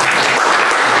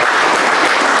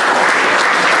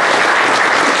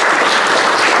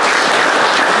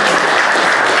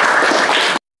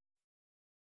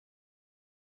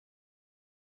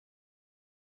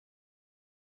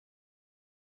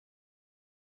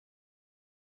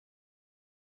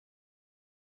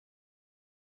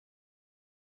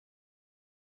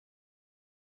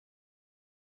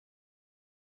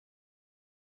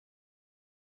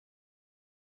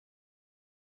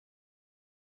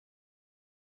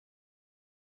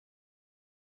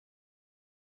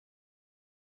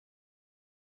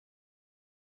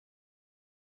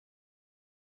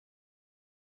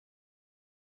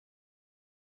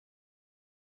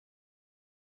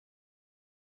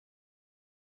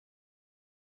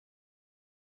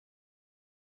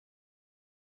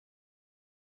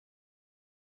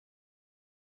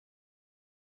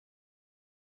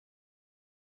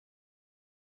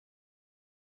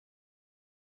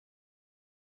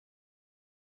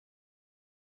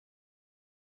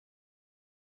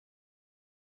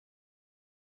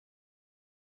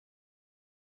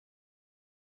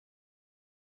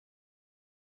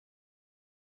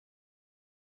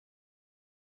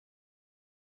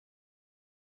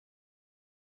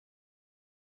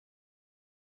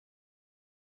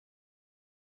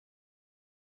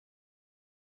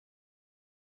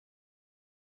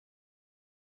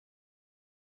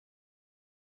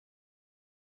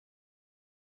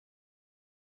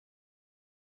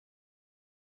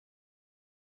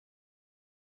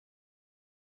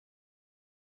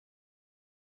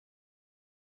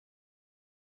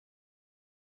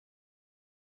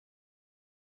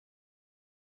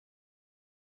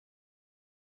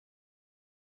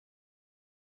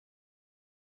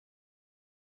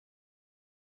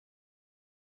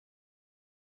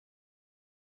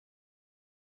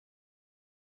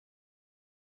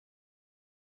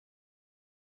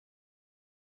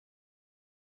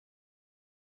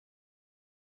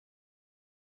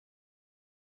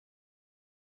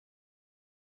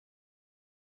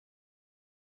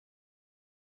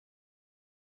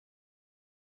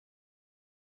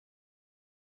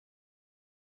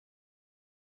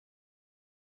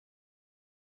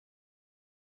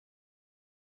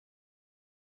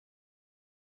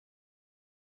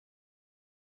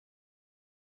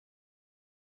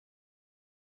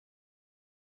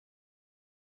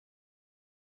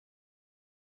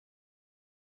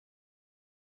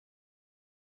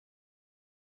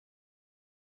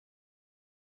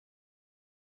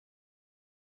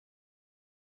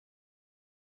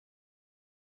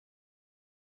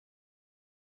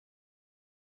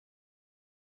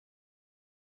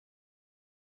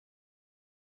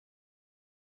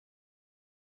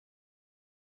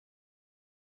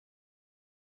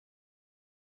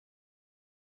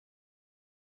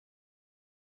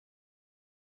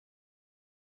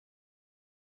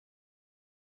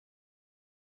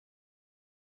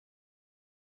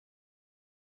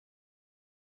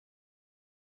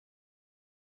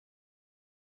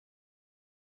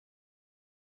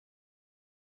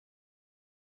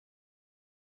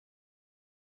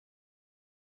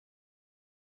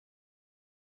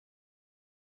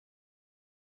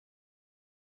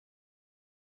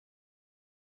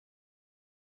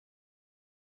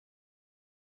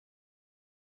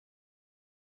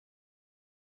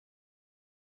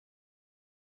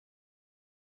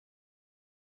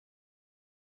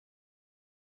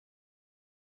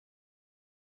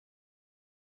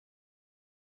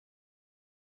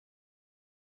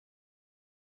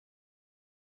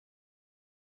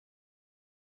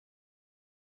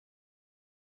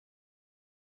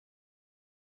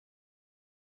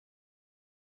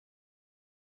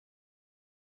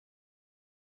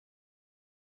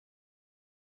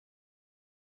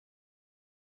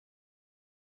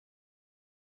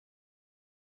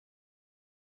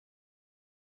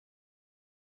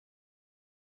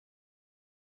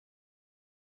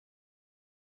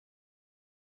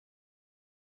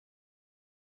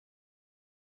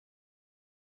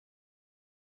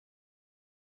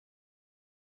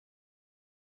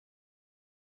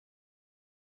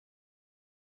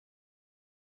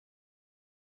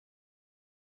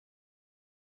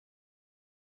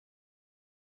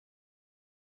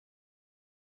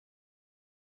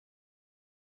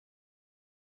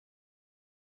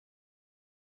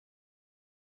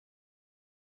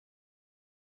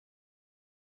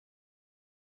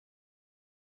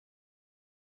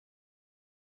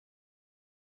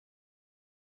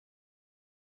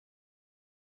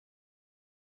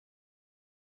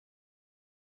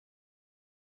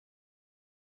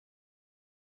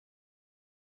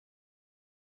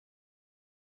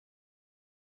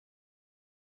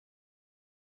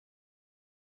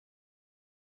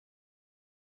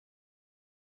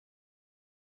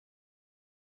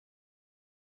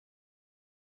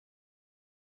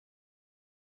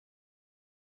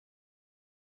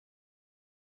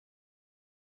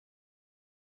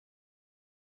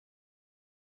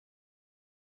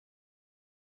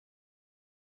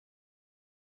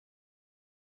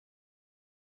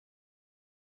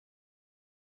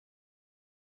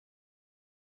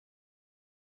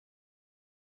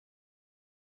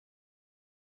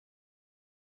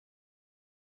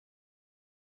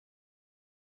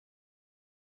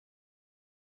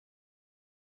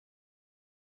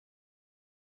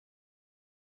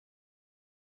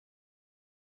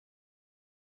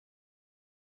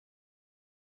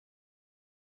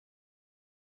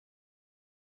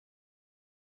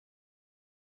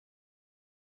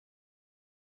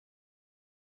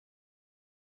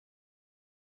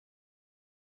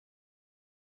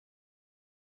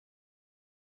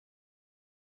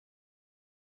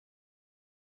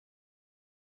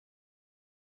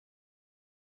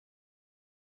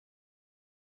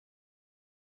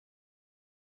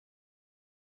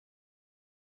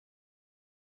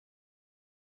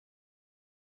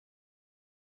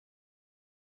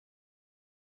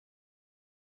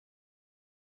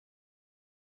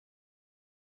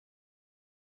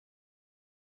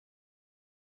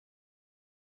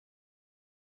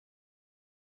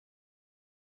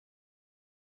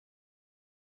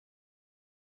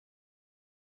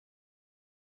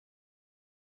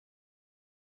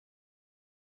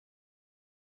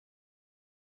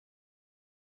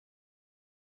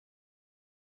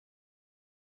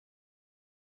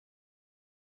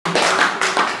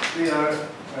 Theo,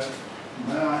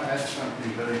 may I add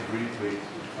something very briefly?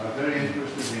 I'm very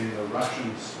interested in the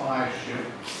Russian spy ship.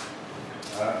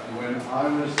 When I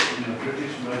was in the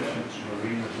British Merchant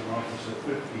Marine as an officer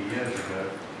 50 years ago,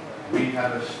 we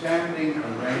had a standing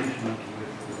arrangement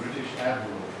with the British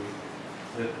Admiralty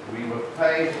that we were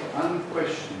paid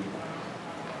unquestioned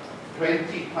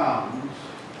 £20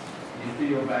 into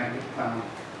your bank account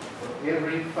for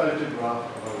every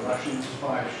photograph of a Russian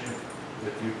spy ship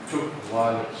that you took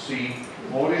while at sea.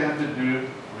 All you had to do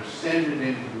was send it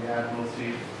into the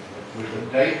Admiralty with the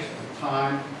date, the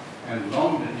time, and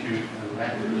longitude and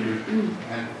latitude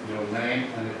and your name,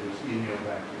 and it was in your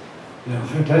bank. Yeah,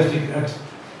 fantastic.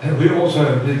 And we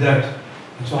also did that.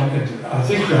 I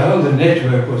think the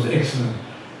network was excellent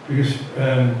because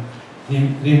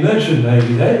the merchant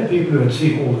navy, they're the people who are at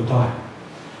sea all the time.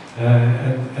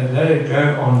 And they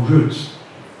go on routes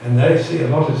and they see a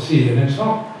lot at sea. And it's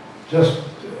not just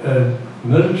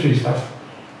military stuff,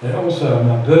 they also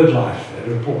on bird life,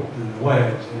 they report the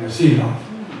whales and the sea life.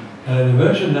 The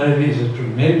merchant navy is a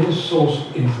tremendous source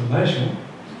of information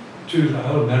to the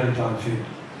whole maritime field.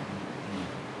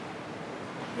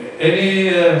 Any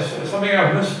something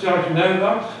I've missed you'd like to know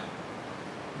about?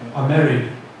 I'm married.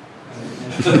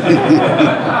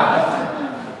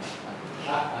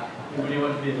 Anybody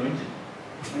want to be anointed?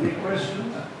 Any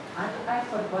questions? I've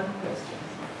got one question.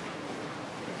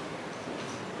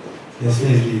 Yes,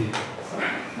 Leslie.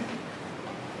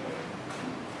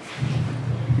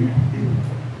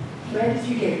 Where did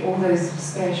you get all those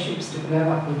spare ships to blow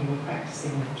up when you were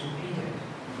practicing with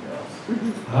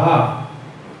torpedoes? Ah.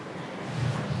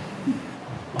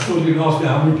 I thought you were going to ask me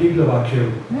how many people have I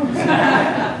killed.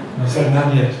 I said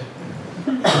none yet.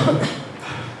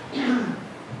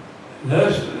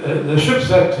 The ships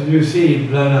that you see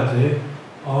blown up there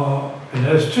are, and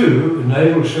there's two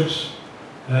naval ships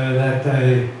that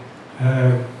they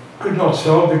could not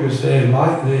sell because their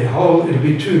hull, it would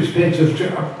be too expensive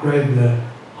to upgrade the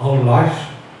whole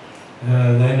life.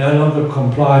 They no longer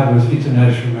complied with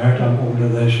International Maritime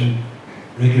Organization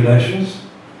regulations.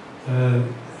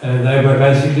 They were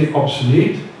basically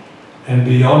obsolete and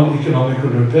beyond economical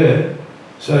repair.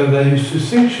 So they used to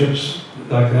sink ships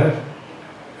like that.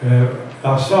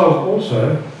 Ourselves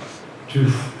also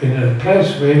in a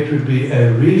place where it would be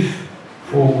a reef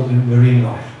for the marine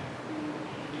life.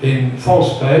 In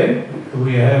False Bay,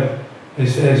 we have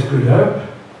SAS Good Hope,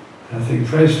 I think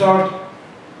Freystart,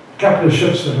 a couple of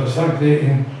ships that are sunk there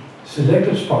in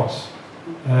selected spots,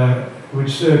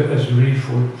 which serve as a reef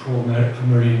for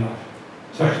marine life.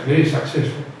 Very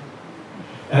successful.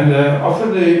 And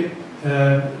often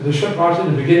the ship right in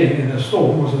the beginning in the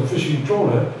storm was a fishing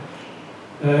trawler.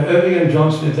 Irving and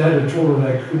Johnson, if they had a trawler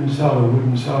they couldn't sell or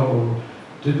wouldn't sell or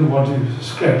didn't want to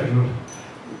scrap it,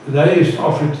 they used to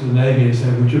offer it to the Navy and say,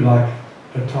 would you like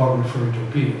a target for a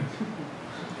torpedo?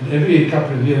 And every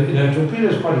couple of years, a torpedo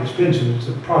is quite expensive, it's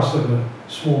the price of a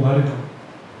small motor.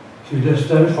 So you just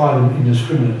don't fire them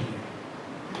indiscriminately.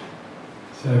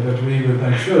 So, but we would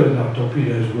make sure that our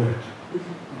torpedoes worked.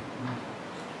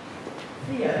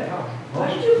 Theo,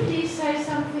 won't you please say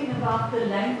something about the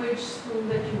language school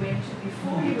that you went to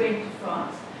before you went to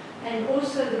France, and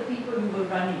also the people who were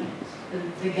running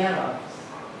it, the gallows?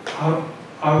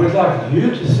 I would like you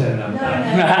to say that.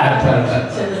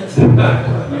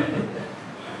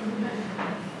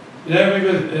 No, we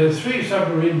were 3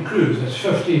 submarine crews, that's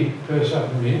 50 per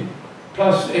submarine,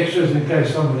 plus extras in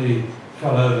case somebody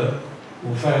fell over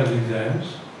or failed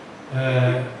exams,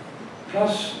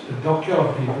 plus the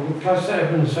dockyard people, plus the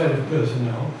administrative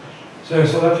personnel. So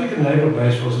South African Naval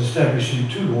Base was established in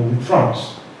Toulon in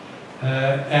France.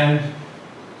 And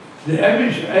the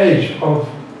average age of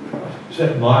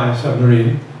my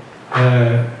submarine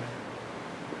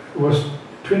was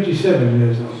 27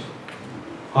 years old.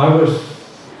 I was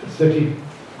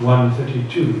 31,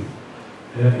 32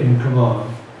 in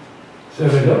command. So we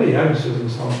had a lot of youngsters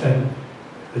and so on. And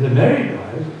the married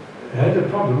guys had a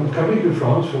problem of coming to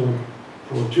France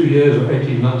for 2 years or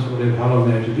 18 months or whatever, how long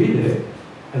they had to be there,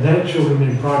 and they had children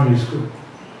in primary school.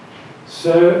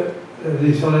 So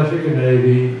the South African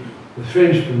Navy, the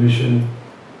French permission,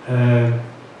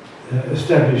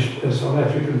 established a South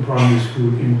African primary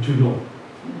school in Toulon.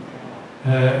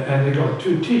 And they got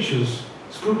 2 teachers,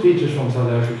 school teachers from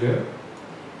South Africa,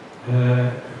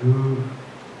 who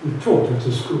taught at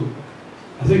the school.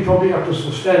 I think probably up to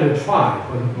standard 5,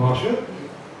 wasn't it, Marsha?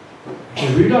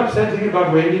 Would you like to say anything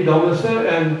about Wendy Domiser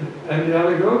and the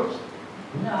other girls?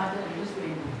 No, I don't, just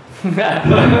Wendy.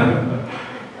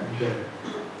 Okay.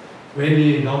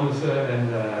 Wendy Domiser and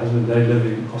her husband, they live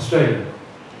in Australia.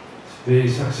 Very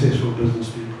successful business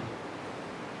people.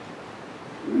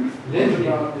 What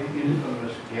about the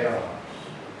infamous Yeah.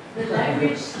 The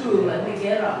language school and the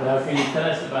Gerard. Now, can you tell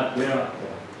us about Gerard?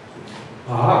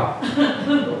 Aha,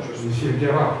 Monsieur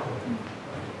Gerard.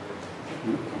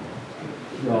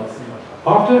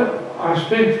 After I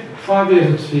spent 5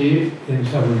 years at sea in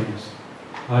submarines,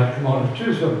 I had command of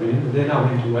 2 submarines, and then I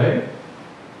went away,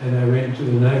 and I went to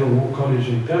the Naval War College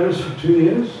in Paris for 2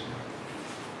 years,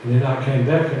 and then I came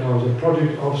back and I was a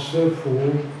project officer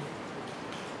for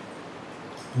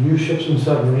new ships and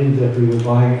submarines that we were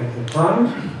buying at the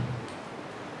time.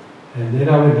 And then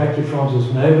I went back to France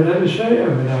as naval attaché,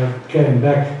 and when I came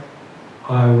back,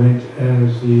 I went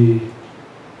as the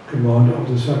commander of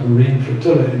the submarine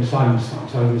flotilla in Simonstown,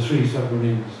 so the 3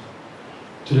 submarines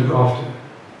to look after.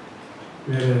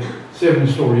 We had a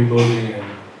 7-story building, and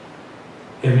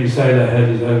every sailor had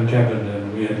his own cabin,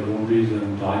 and we had laundries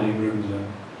and dining rooms, and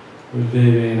it was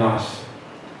very, very nice.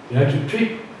 You had to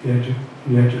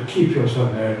keep your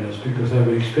submariners because they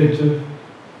were expensive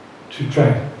to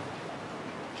train.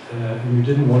 And you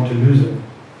didn't want to lose them.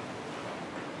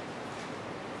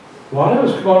 While I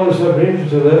was commander of the submarine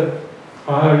flotilla,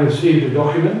 I received a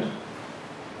document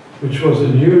which was a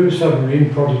new submarine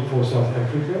project for South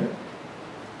Africa,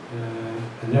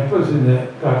 and that was in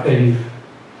about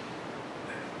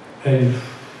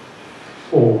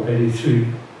 84, 83.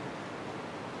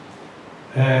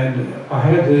 And I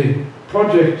had the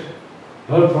project,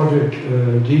 whole project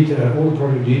detail, all the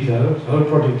project details, whole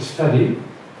project study.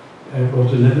 It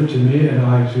was delivered to me, and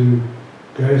I had to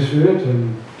go through it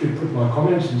and put my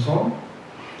comments and so on.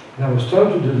 And I was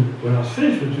told to, when I was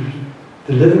finished with it,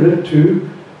 to deliver it to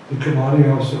the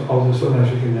commanding officer of the South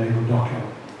African Naval Dockyard,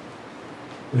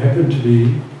 who happened to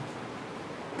be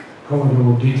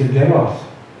Commodore Dieter Gerard,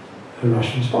 a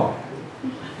Russian spy.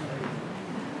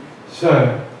 So,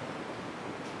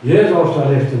 years after I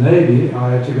left the Navy,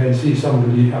 I had to go and see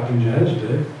somebody up in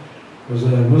Johannesburg. It was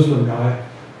a Muslim guy,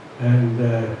 and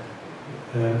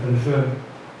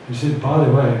he said, by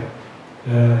the way,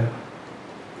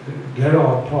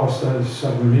 Gerard passed those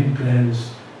submarine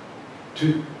plans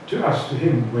to us, to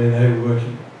him, where they were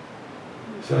working.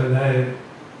 So the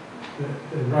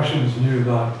Russians knew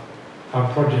about our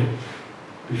project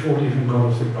before it even got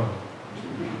off the ground.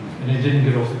 And it didn't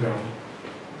get off the ground.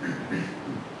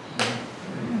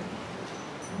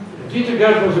 Dieter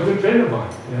Gerard was a good friend of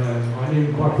mine. I knew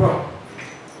him quite well.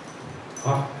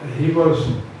 He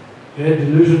had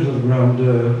delusions of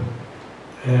grandeur,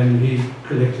 and he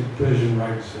collected Persian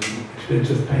rugs and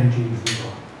expensive paintings and so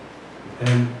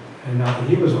on. And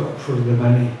he was up for the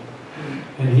money.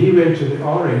 And he went to the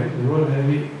RN, the Royal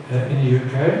Navy, in the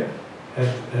UK,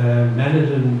 at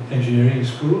Manadon Engineering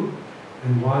School.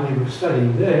 And while he was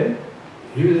studying there,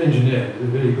 he was an engineer, he was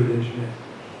a very good engineer.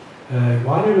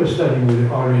 While he was studying with the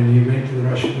RN, he went to the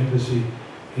Russian embassy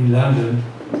in London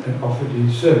and offered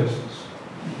his services.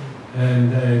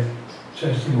 And they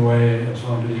chased him away and so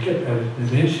on, but he kept at it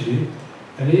eventually.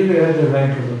 And he even had the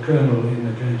rank of a colonel in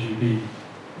the KGB,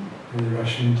 in the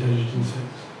Russian intelligence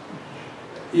service.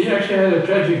 He actually had a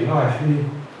tragic life.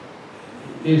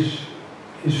 His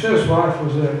first wife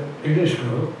was an English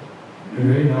girl, a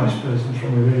very nice person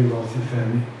from a very wealthy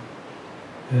family.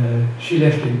 She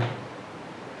left him,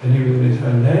 and he was with his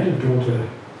own lad, a daughter.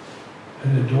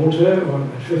 And the daughter,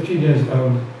 at 15 years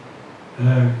old,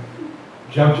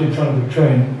 jumped in front of the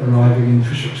train arriving in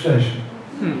Fishhook Station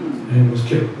and was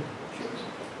killed.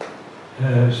 So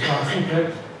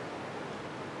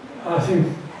I think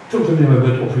tilted him a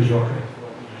bit off his rocker.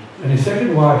 And his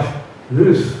second wife,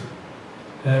 Ruth,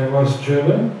 was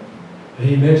German.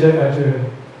 He met her at a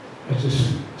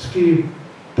ski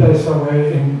place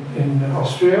somewhere in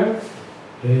Austria.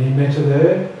 He met her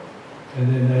there,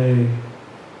 and then they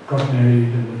got married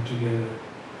and lived together.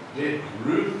 Did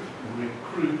Ruth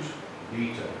recruit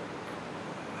Dieter?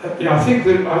 Yeah, I think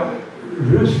that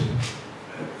Ruth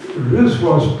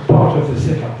was part of the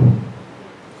setup.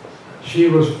 She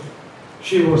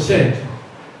was sent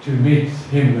to meet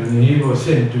him, and he was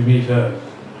sent to meet her.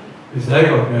 Because they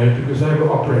got married because they were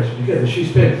operating together. She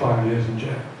spent 5 years in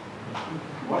jail.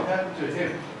 What happened to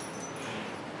him?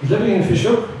 He's living in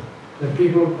Fishhook. The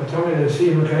people tell me they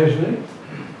see him occasionally.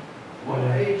 What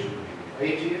age was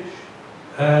he? 80-ish?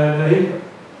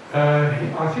 I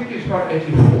think he's about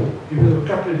 84. He was a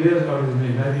couple of years older than me,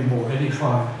 maybe more,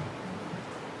 85.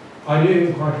 I knew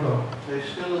him quite well. They're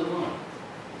still alive?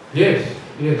 Yes.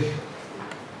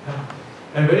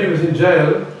 And when he was in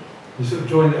jail, he sort of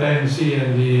joined the ANC,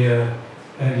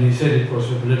 and he said it was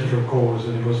a political cause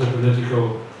and it was a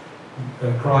political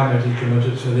crime that he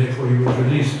committed, so therefore he was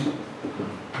released.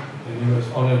 And he was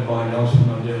honoured by Nelson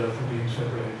Mandela for being so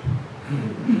brave.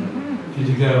 He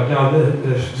to go. Now,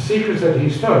 the secrets that he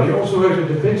stole, he also worked at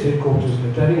Defence Headquarters in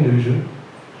the Planning Division,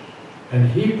 and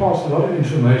he passed a lot of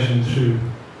information through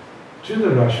to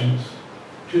the Russians,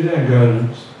 to the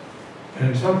Angolans,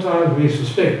 and sometimes we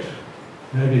suspect,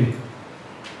 maybe,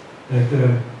 that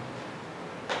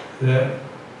the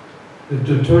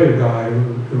Dutoy guy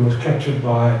who was captured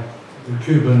by the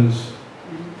Cubans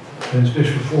and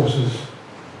Special Forces,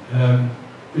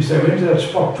 we say went to that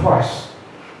spot twice.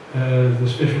 The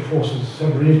Special Forces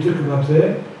submarine took them up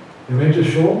there, they went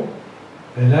ashore,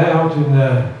 they lay out in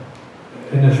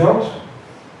the veldt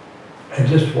and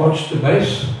just watched the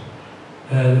base,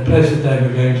 the place that they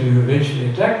were going to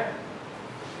eventually attack,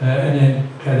 and then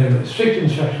gave strict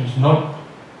instructions not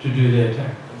to do the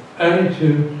attack, only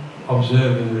to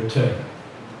observe and return,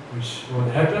 which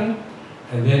what happened.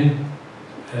 And then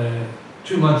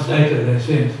 2 months later they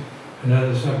sent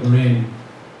another submarine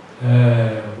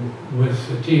with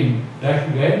the team back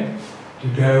again to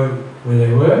go where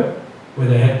they were, where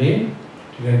they had been,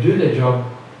 to go do their job.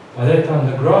 By that time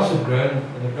the grass had grown,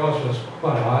 and the grass was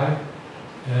quite high,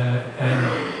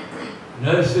 and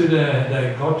no sooner had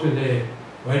they got to their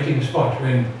waiting spot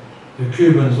when the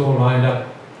Cubans all lined up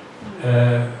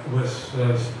with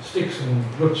sticks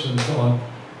and roots and so on,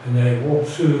 and they walked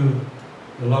through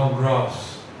the long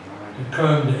grass to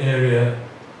comb the area.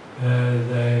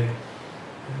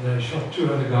 They shot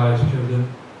 2 other guys, killed them,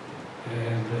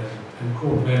 and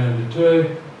caught Van and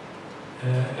Dutoy,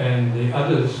 and the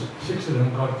others, 6 of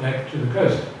them, got back to the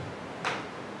coast.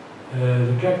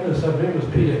 The captain of the submarine was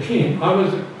Peter Keane. I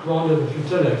was the commander of the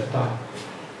flotilla at the time.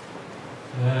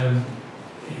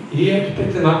 He had to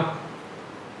pick them up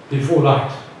before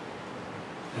light.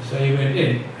 And so he went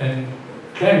in, and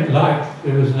came light,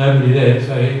 there was nobody there,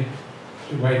 so he had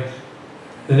to wait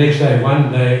the next day,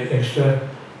 1 day extra,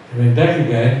 and went back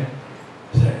again,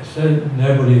 so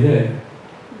nobody there.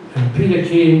 And Peter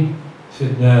Keane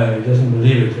said no, he doesn't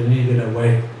believe it, and he's going to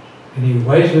wait. And he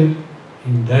waited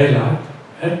in daylight,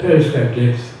 at periscope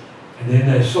depth, and then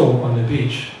they saw on the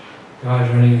beach guys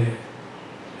running there.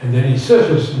 And then he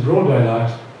surfaced in broad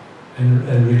daylight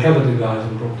and recovered the guys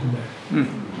and brought them back.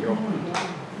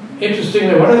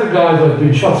 Interestingly, one of the guys had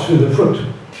been shot through the foot.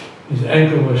 His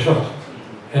ankle was shot.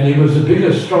 And he was the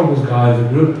biggest, strongest guy of the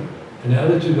group. And the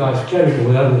other 2 guys carried him,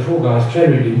 or the other 4 guys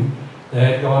carried him. They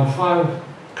had gone 5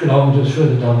 kilometers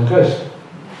further down the coast.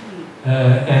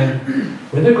 And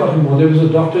when they got him on, there was a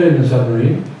doctor in the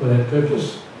submarine for that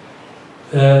purpose.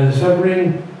 The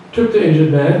submarine took the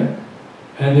injured man,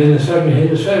 and then the submarine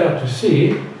headed straight out to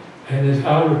sea, and there's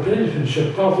our replenishment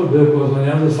ship, Tafelberg, was on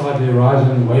the other side of the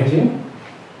horizon waiting.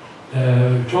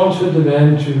 Transferred the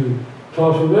man to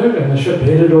Tafelberg, and the ship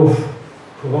headed off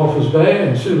for Walvis Bay,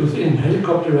 and soon within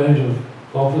helicopter range of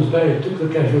Walvis Bay, it took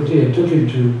the casualty and took him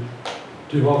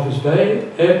to Walvis Bay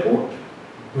Airport,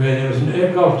 where there was an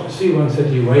aircraft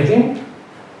C-130 waiting,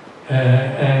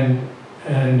 and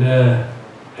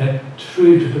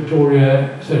flew to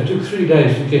Pretoria. So it took 3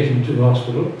 days to get him to the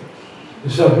hospital. The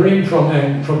submarine from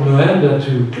Luanda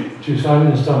to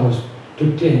Simonstown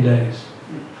took 10 days.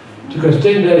 It took us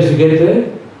 10 days to get there,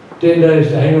 10 days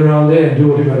to hang around there and do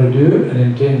what we got to do, and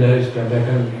then 10 days to come back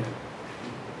home again.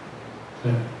 So.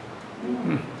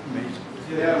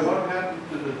 Yeah, what happened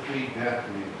to the 3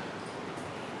 Daphnes?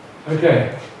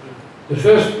 Okay. The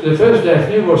first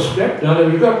Daphne was scrapped. Now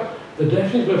we got the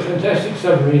Daphnes were fantastic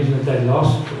submarines, and they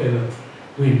lasted forever.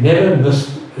 We never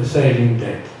missed a sailing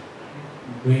date.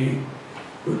 We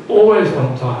were always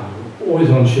on time, we were always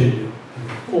on schedule,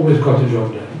 always got the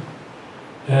job done.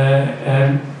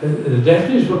 And the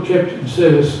Daphnes were kept in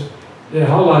service. Their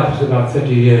whole life was about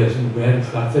 30 years, and we had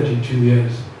about 32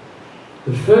 years.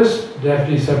 The first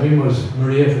Daphne submarine was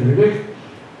Maria van Riebeck.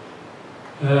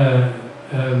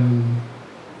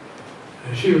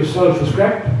 She was sold for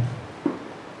scrap.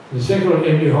 The second one,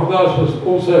 Emily Hongarts, was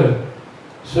also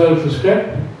sold for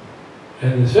scrap.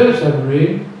 And the third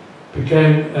submarine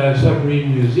became a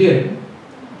submarine museum,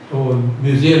 or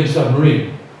museum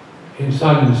submarine, in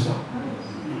Simonstown.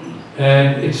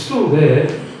 And it's still there,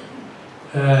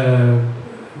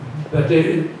 but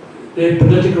there are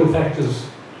political factors,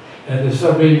 and the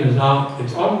submarine is now,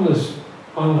 it's on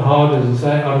hard, as I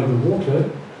say, out of the water,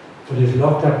 but it's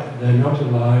locked up. They're not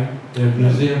allowing, the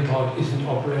museum part isn't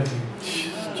operating.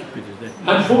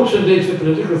 Unfortunately, it's a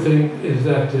political thing, is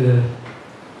that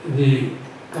the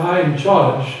guy in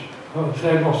charge of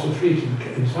Flag Officer Fleet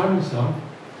in Simonstown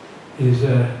is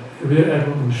Rear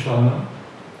Admiral Mshana,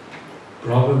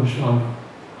 Bravo Mshana.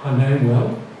 I know him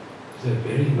well. He's a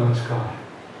very nice guy.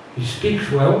 He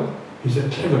speaks well. He's a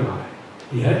clever guy.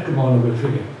 He had command of a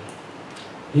frigate.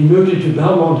 He moved into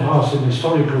Belmont House, an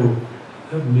historical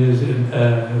museum,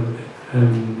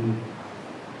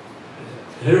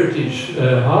 heritage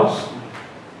house,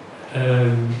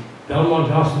 Belmont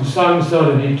House in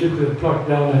Simonstown, and he took the plot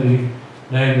down and he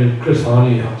named it Chris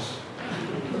Harney House.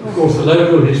 Of course, the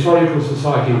local historical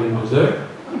society went berserk.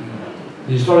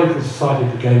 The historical society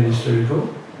became hysterical.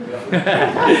 And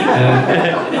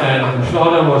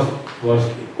Mshwana was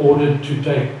ordered to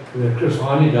take the Chris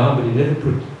Harney down, but he never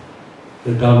put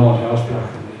the Belmont House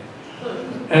plaque in there.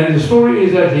 And the story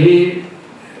is that they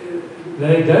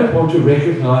don't want to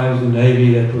recognize the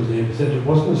Navy that was there. They said it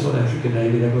wasn't the South African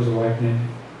Navy, that was a white Navy.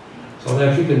 South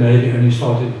African Navy only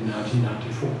started in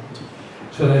 1994.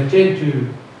 So they tend to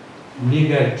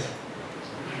negate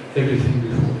everything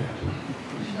before that.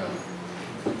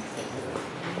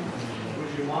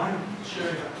 Would you mind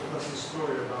sharing with us a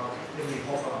story about Emily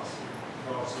Hobhouse in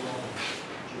Barcelona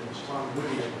during which time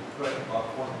William wrote about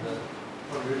one of the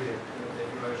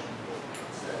declaration for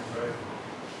Stan's Road?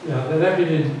 Yeah, that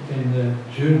happened in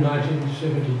June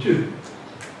 1972.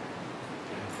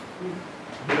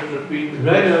 Repeat.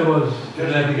 Rainer was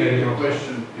Just navigating. repeat the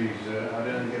question, please. I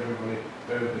don't think everybody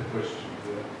heard the question.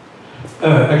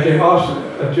 Okay,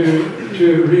 asked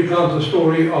to recount the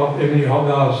story of Emily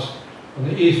Hobhouse on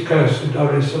the east coast of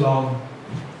Dar es Salaam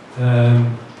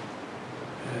and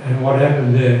what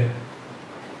happened there.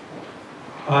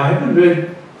 I haven't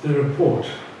read the report.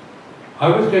 I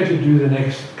was going to do the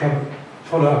next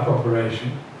follow-up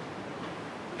operation.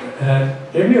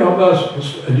 Emily Hobhouse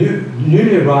was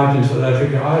newly arrived in South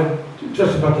Africa.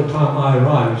 Just about the time I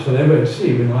arrived, so they were at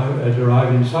sea when I had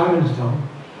arrived in Simonstown.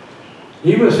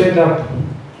 He was sent up,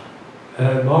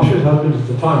 Marshall's husband at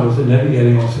the time was the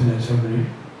navigating officer in that submarine,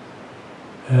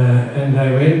 and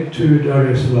they went to Dar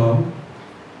es Salaam,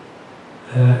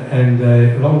 and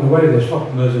along the way they stopped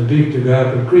in Mozambique to go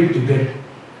up a creek to get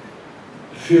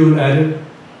fuel added.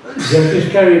 They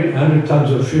just carried 100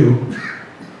 tons of fuel,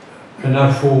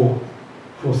 enough for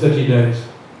 30 days,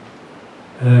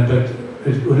 but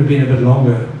it would have been a bit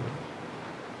longer,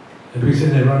 because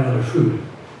then they run out of food.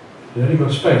 They only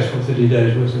got space for 30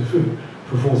 days worth of food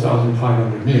for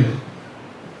 4,500 meals.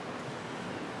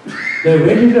 They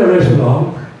went into Dar es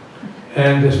Salaam,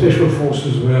 and the special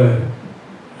forces left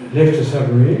the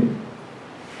submarine,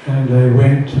 and they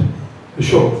went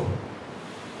ashore.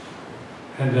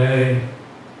 And they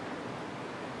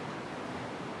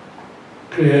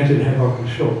created havoc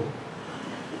ashore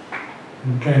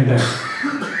and came back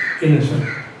innocent.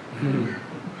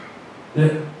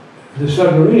 The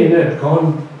submarine had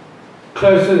gone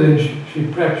closer than she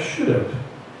perhaps should have.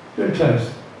 Very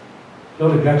close. A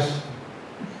lot of guts.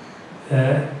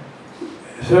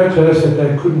 So close that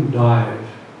they couldn't dive.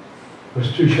 It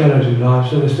was too shallow to dive,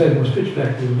 so the state was pitch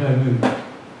black, there was no movement.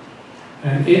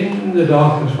 And in the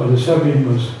darkness, while the submarine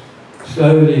was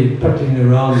slowly putting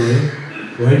around there,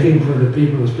 waiting for the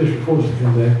people, the special forces to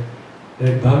come back,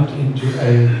 they bumped into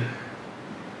a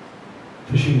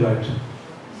fishing boat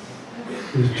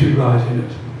with 2 guys in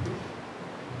it.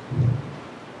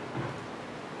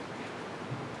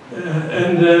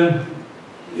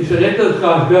 If they let those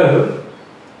guys go,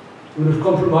 it would have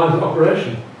compromised the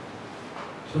operation.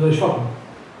 So they shot them.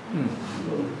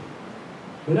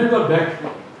 When they got back,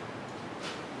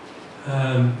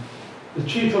 the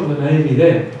chief of the Navy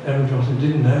then, Aaron Johnson,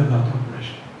 didn't know about the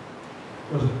operation.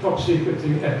 It was a top secret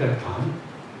thing at that time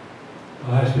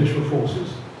by special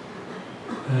forces.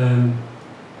 And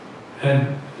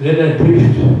then they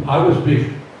briefed, I was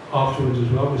briefed afterwards as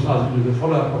well, because I was going to do the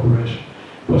follow-up operation.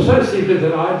 It was so secret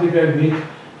that I had to go meet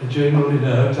a general in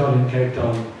a hotel in Cape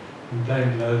Town in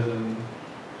plain clothes and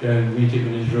go and meet him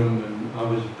in his room, and I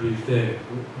was briefed there.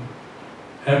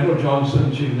 Admiral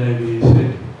Johnson, Chief Navy,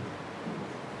 said,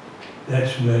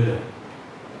 "That's murder.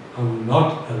 I will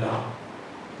not allow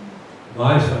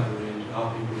my submarines,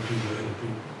 our people, to murder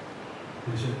people."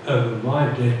 He said, "Over my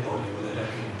dead body will that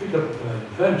happen." He picked up the phone,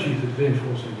 phoned Chief of Defence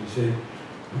Force, and he said,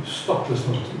 "Stop this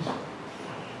nonsense."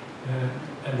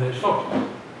 And they stopped.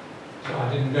 So I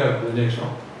didn't go for the next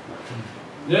one.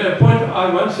 Then at a point, I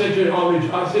once said to an army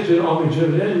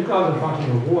general, "Yeah, you guys are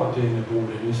fighting a war out there in the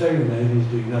border, and you're saying the Navy is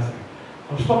doing nothing.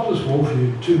 I'll stop this war for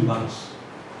you 2 months.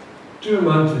 2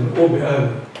 months and it'll all be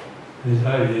over." And he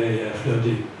said, "Oh yeah,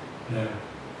 flirty. Yeah.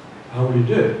 How will you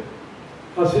do it?"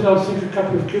 I said, "I'll sink a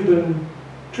couple of Cuban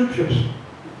troop ships.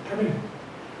 Come in."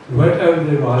 We went over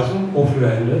the horizon, off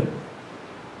Luanda,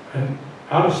 and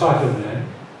out of sight of land.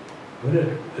 When a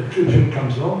troop ship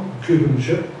comes along, a Cuban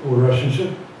ship or a Russian ship,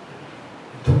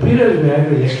 torpedoes, we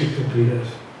had electric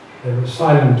torpedoes. They were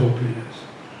silent torpedoes.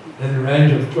 They had a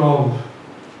range of 12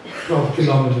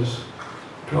 kilometers,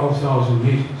 12,000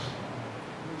 meters.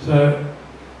 So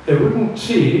they wouldn't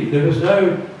see, there was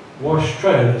no wash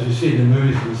trail, as you see in the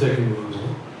movies from the Second World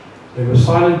War. They were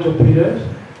silent torpedoes.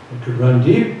 They could run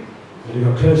deep. When they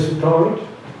got close to the target,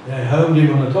 they homed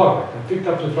in on the target. They picked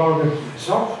up the target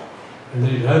itself, and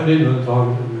then it homed in on the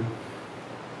target and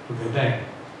would go bang.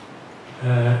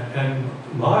 And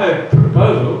my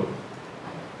proposal,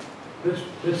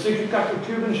 let's sink a couple of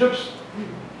Cuban ships.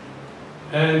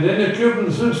 And then the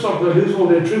Cubans soon stopped, they lose all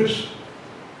their troops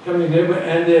coming there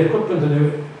and their equipment,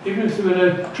 and even if there were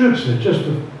no troops there, just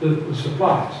the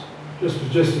supplies, just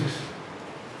logistics.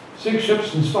 Sink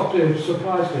ships and stop their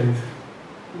supplies going through.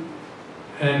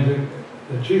 And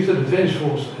the Chief of the Defence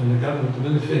Force and the government, the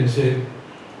Minister of Defence said,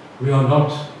 we are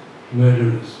not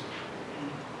murderers.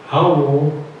 Our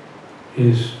war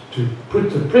is to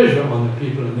put the pressure on the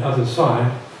people on the other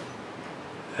side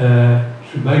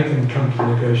to make them come to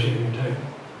the negotiating table.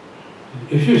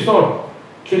 If you start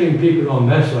killing people en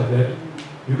masse like that,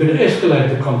 you're going to escalate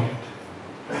the conflict.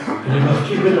 And you must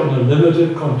keep it on a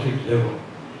limited conflict level.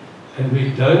 And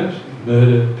we don't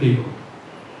murder people.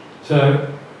 So,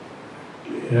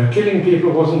 killing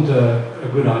people wasn't a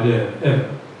good idea, ever.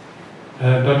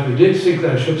 But we did sink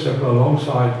those ships up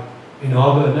alongside in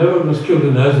harbour. No one was killed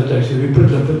in those attacks. So we put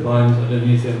limpet mines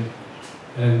underneath them.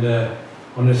 And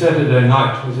on a Saturday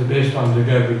night was the best time to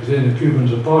go, because then the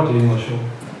Cubans are partying on shore.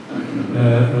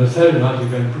 On a Saturday night you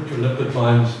go and put your limpet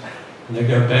mines and they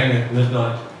go bang at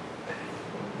midnight.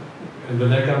 And when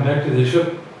they come back to their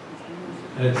ship,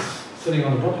 it's sitting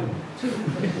on the bottom.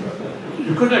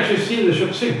 You couldn't actually see the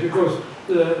ship sink because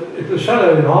it was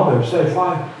shallow in harbour, say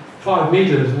 5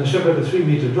 meters, and the ship had a 3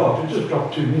 meter drop. It just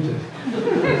dropped 2 meters.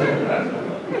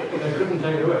 They couldn't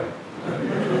take it away.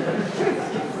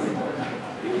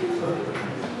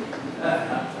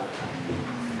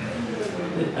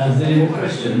 Are there any more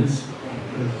questions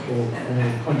or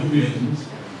contributions?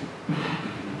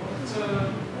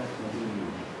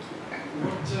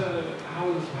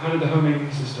 How did the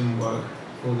homing system work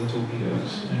for the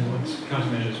torpedoes, and what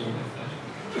countermeasures were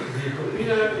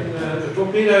there? The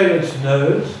torpedo in its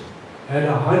nose had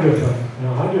a hydrophone.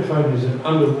 Now, a hydrophone is an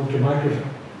underwater microphone.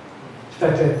 In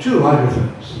fact, they had 2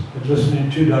 hydrophones that listen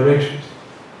in 2 directions.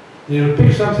 You'll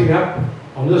pick something up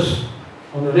on the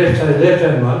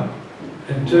left-hand one,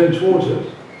 and turn towards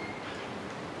it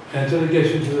until it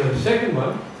gets into the second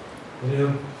one, and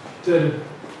you'll turn it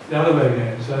the other way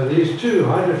again. So these 2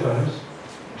 hydrophones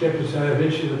kept us so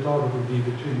eventually the target would be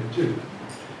between the 2.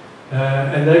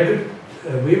 And they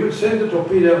could, we would send the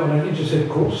torpedo on an intercept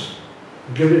course,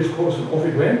 give it its course, and off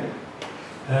it went.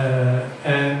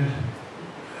 And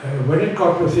when it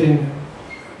got within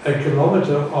a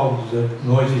kilometre of the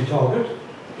noisy target,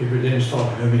 it would then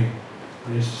start homing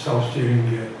on its self-steering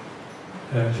gear.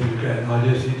 To the ground. I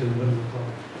just hit in the middle of the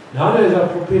target. Nowadays our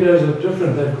torpedoes are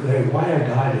different, they're wire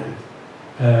guided.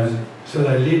 So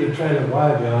they leave a trail of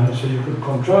wire behind it so you can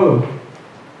control,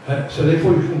 so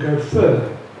therefore you can go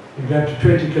further. You go up to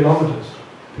 20 kilometers.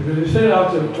 Because if you send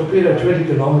out the torpedo 20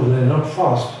 kilometers, they're not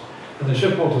fast, and the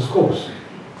ship alters course.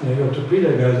 Your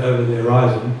torpedo goes over the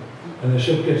horizon, and the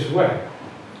ship gets away.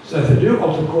 So if they do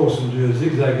alter course and do a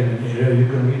zigzag in an area, you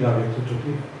can redirect the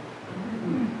torpedo.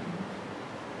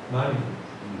 Money.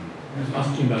 I was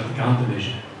asking about the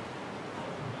countermeasure.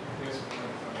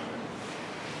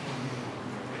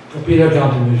 Torpedo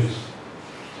countermeasures.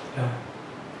 Yeah.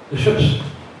 The ships,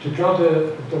 to counter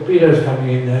the torpedoes coming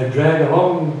in, they drag a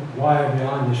long wire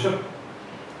behind the ship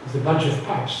with a bunch of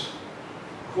pipes.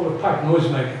 Called a pipe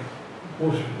noisemaker.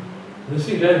 Water. This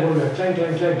thing goes all the way, clang,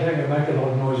 clang, clang, clang, and make a lot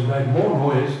of noise, make more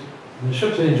noise than the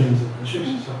ship's engines and the ship's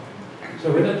itself.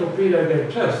 So when the torpedo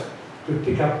gets close, it could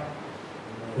pick up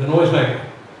the noisemaker,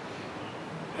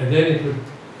 and then it would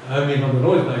home in on the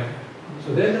noisemaker.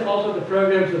 So then they alter the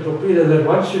program to the torpedo that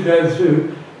once you go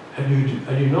through and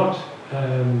you're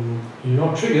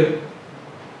not triggered,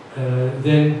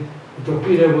 then the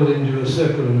torpedo will then do a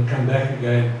circle and come back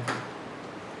again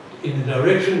in the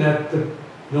direction that the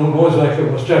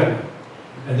noisemaker was traveling,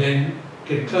 and then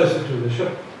get closer to the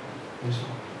ship. And so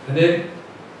on. And then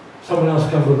someone else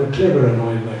comes with a cleverer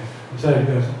noisemaker, and so it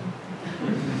goes on.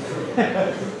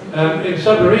 In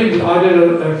submarines, I did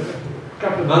a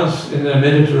couple of months in the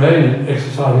Mediterranean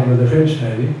exercising with the French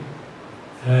Navy.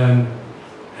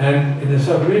 And in the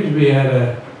submarines we had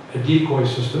a decoy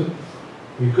system.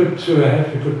 We could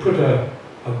put a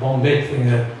bombette thing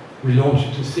that we launched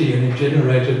into sea, and it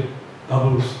generated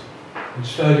bubbles and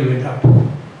slowly went up.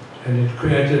 And it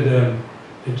created a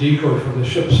decoy for the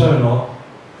ship sonar,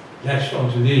 latched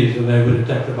onto these, and they would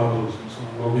attack the bubbles and so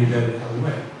on while we go the other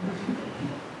way.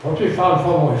 What we found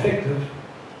far more effective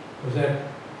was that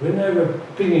when they were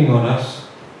pinging on us,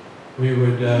 we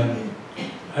would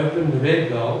open the vent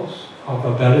valves of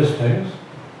our ballast tanks,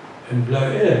 and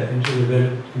blow air into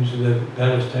the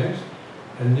ballast tanks,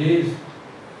 and the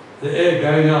air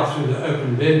going out through the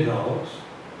open vent valves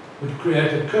would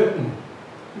create a curtain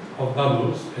of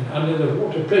bubbles, and under the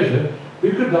water pressure,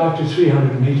 we could dive to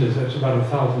 300 meters, that's about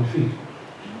 1,000 feet.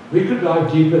 We could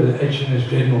dive deeper than HMS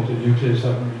Dreadnought, a nuclear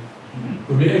submarine.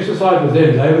 When we exercised with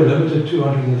them, they were limited to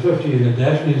 250. In the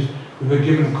Daphnes, we were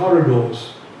given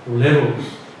corridors or levels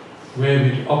where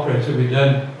we operate, so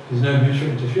there's no mutual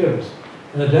interference.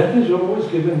 And the Daphnes were always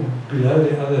given below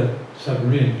the other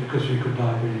submarines because we could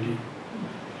dive very deep.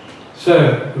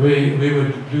 So we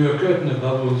would do a curtain of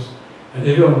bubbles, and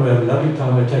everyone would have a lovely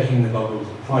time attacking the bubbles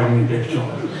and firing the depth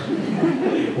charges.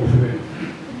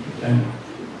 And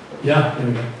yeah, there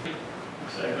we go.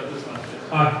 So I got this one.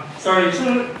 Hi. Sorry, I just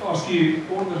want to ask you,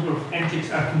 all the sort of antics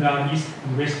up and down east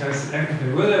and west coast of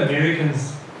Africa, were the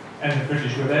Americans and the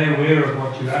British, were they aware of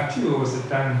what you were up to, or was it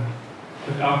done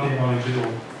without their knowledge at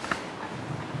all?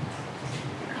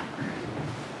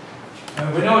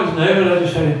 When I was naval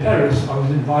attaché in Paris, I was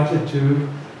invited to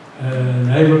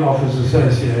Naval Officers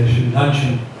Association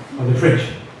luncheon by the French.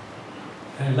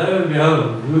 And lo and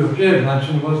behold, who appeared at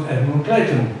luncheon was Admiral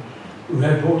Clayton, who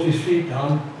had brought his fleet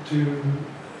down to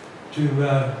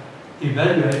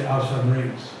evaluate our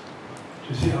submarines,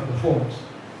 to see our performance.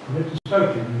 I went and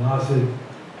spoke to him, and I said,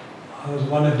 I was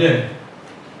one of them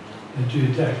that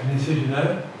you attacked. And he said, you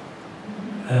know,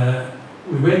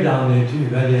 we went down there to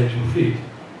evaluate your fleet.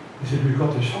 He said, we've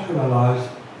got the shock of our lives,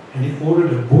 and he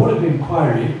ordered a board of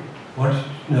inquiry, wanted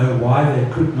to know why they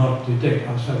could not detect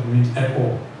our submarines at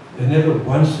all. They never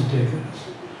once detected us.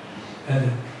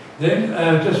 And then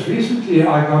just recently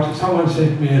someone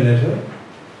sent me a letter,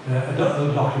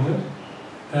 a document.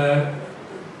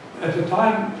 At the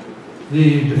time,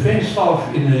 the defence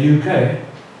staff in the UK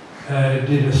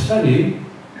did a study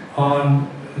on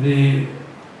the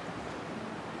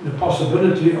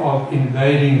possibility of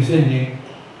sending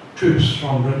troops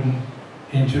from Britain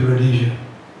into Rhodesia.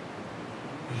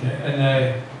 Okay.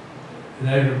 And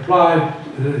they replied,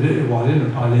 they didn't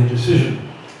reply, their decision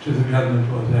to the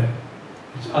government was that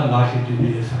it's unlikely to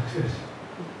be a success,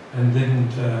 and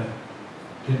didn't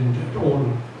at all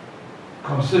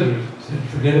consider it, said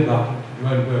forget about it, it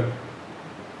won't work.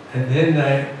 And then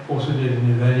they also did an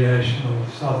evaluation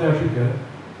of South Africa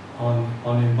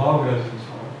on embargoes and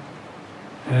so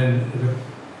on. And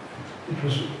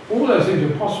all those things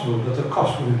were possible, but the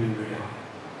cost would have been very high.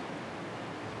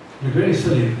 It would be very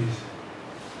silly if these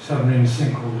submarines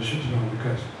sink all the ships along the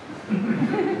coast.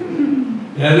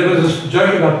 Yeah, there was this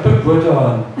joke about Pip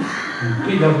Botha and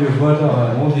P.W.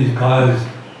 Botha and all these guys.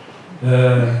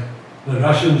 The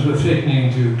Russians were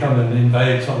threatening to come and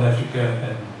invade South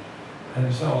Africa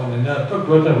and so on. And Pip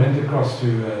Botha went across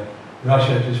to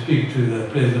Russia to speak to the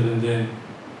president then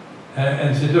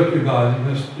and said, look, you guys,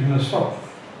 you must stop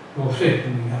your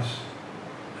threatening us.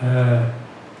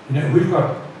 You know, we've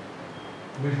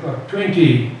got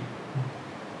 20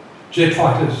 jet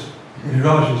fighters,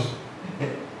 Mirages,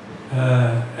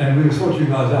 and we sort you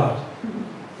guys out.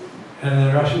 And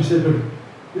the Russians said, but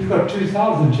we've got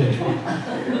 2,000 jet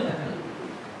fighters.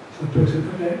 So the person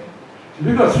said, okay. So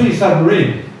we've got 3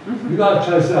 submarines. You guys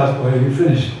close to us, boy, you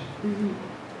finished.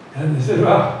 And they said,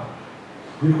 well,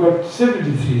 we've got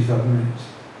 73 submarines.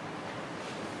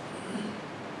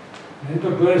 And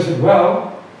then Botha said,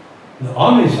 well, on the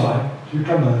army side, if you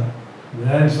come on the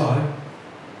land side,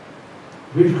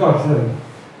 we've got,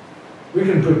 we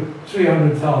can put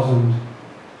 300,000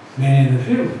 men in the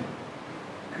field.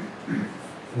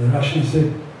 And the Russians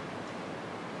said,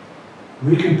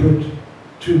 we can put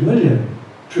 2 million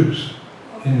troops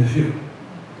in the field.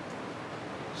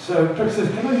 So Prick says,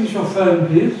 can I use your phone,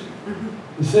 please?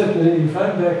 And certainly he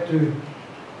phoned back to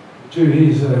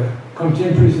his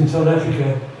contemporaries in South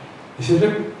Africa. He said,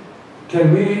 look,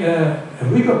 can we,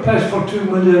 have we got place for 2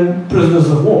 million prisoners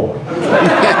of war?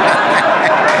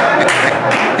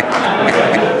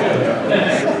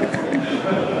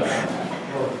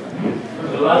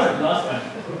 The last one.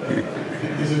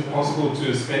 Is it possible to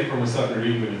escape from a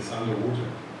submarine when it's underwater?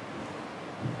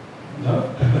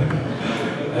 No.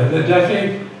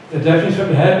 The Daphnes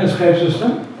had an escape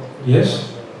system,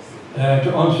 yes.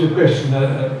 To answer your question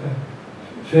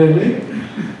fairly,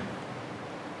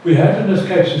 we had an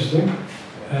escape system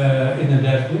in the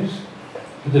Daphnes,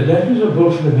 but the Daphnes are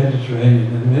built for the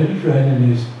Mediterranean, and the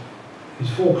Mediterranean is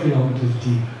 4 kilometers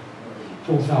deep,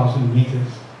 4,000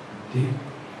 meters deep,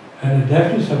 and the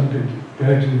Daphnes could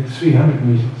go to 300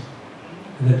 meters,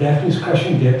 and the Daphnes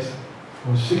crushing depth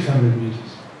was 600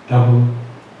 meters, double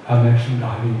our maximum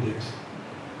diving depth.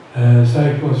 So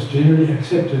it was generally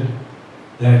accepted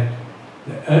that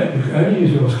you can only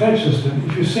use your escape system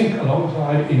if you sink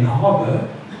alongside in harbour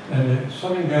and if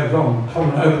something goes wrong,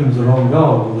 someone opens the wrong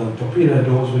valve or the torpedo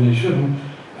doors when he shouldn't,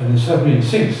 and the submarine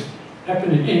sinks.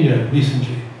 Happened in India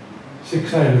recently. 6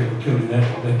 sailors were killed in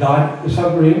that. They died. The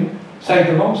submarine sank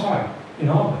alongside in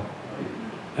harbour,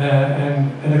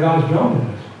 and the guys drowned in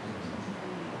it.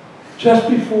 Just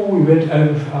before we went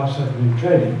over for our submarine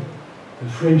training, the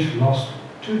French lost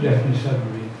 2 Daphne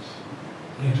submarines,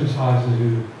 the exercises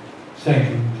who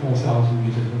sank in 4,000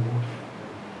 meters of water.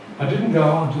 I didn't go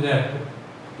on to that, but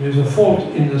there's a fault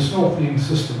in the snorkeling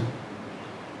system.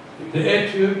 The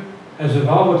air tube has a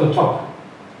valve at the top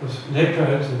with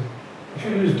electrodes. If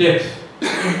you lose depth,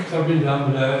 submarine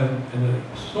down below, and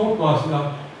the snort master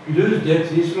now, you lose depth,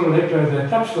 these little electrodes, they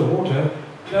touch the water,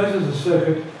 closes the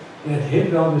circuit, that head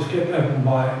valve is kept open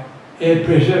by air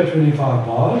pressure, 25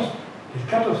 bars. It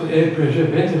cut off the air pressure,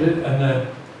 vented it,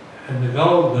 and the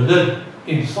valve, the lid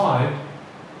inside,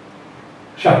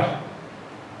 shut.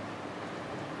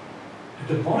 At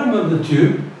the bottom of the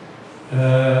tube,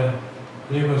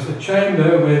 there was a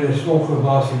chamber where the snorkel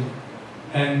was,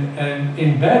 and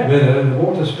in bad weather, the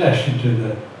water splashed into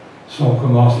the snorkel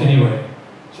mast anyway.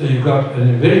 So you've got,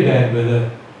 in very bad weather,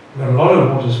 you've got a lot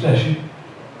of water splashing,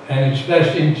 and it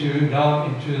splashed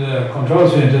down into the control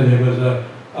center. There was a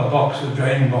box, a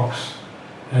drain box,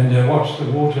 and they watched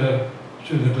the water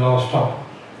through the glass top.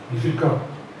 If it got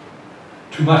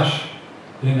too much,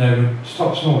 then they would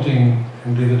stop snorting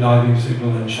and give the diving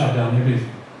signal and shut down everything.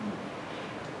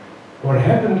 What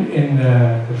happened in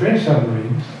the French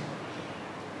submarines,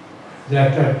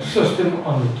 that system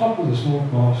on the top of the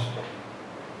snort mast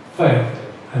failed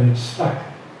and it stuck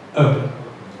open.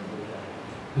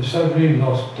 The submarine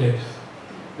lost depth.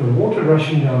 The water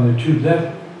rushing down the tube,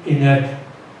 at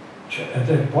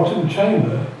that bottom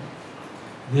chamber,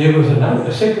 there was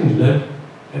a second lid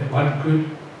that one could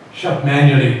shut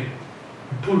manually.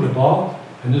 You pulled the bar,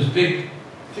 and this big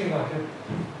thing like that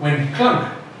went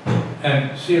clunk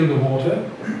and sealed the water,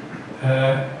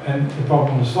 and the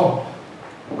problem was solved.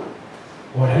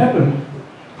 What happened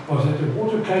was that the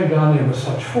water came down there with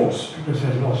such force because it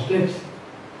had lost depth.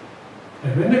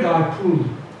 And when the guy pulled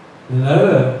the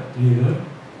lower lever,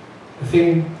 the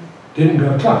thing didn't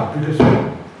go clunk because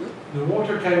the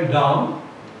water came down,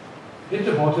 hit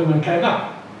the bottom and came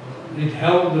up. It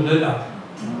held the lid up.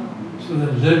 So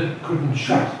the lid couldn't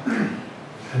shut.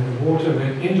 And the water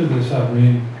went into the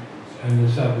submarine, and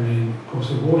the submarine, of course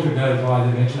the water goes via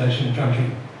the ventilation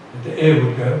trunking, that the air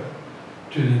would go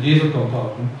to the diesel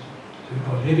compartment. So it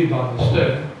got heavy by the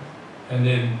stern, and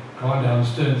then gone down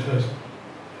stern first,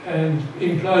 and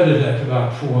imploded at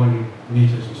about 400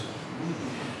 meters or so.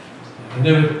 And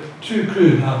there were 2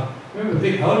 crew. Now, remember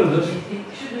Vic Holder this? It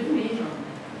should have been on.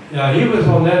 Yeah, he was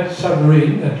on that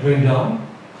submarine that went down,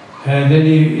 and then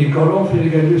he got off to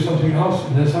go do something else,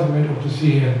 and the submarine went off to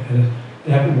sea, and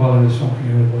it happened while he was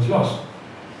snorkeling and it was lost.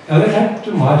 Now that happened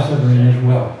to my submarine as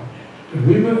well, but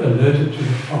we were alerted to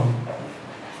the problem.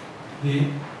 The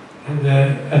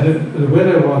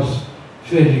weather was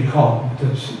fairly calm.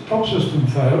 The top system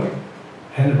failed,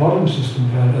 and the bottom system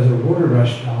failed as the water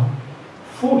rushed down.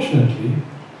 Fortunately,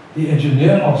 the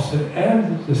engineer officer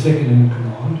and the second in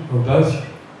command were both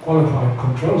qualified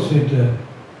control center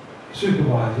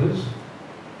supervisors.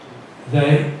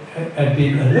 They had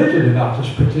been alerted about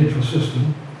this potential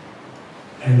system,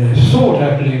 and they saw it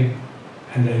happening,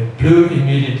 and they blew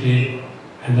immediately,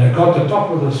 and they got the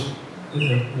top of the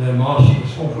mast, the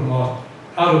snorkel mast,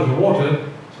 out of the water,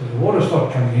 so the water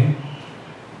stopped coming in.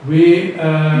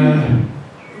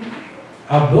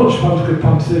 Our bilge pumps could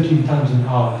pump 13 tons an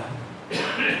hour,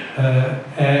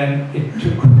 and it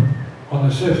took on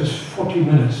the surface 40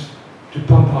 minutes to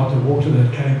pump out the water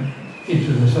that came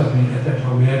into the submarine. At that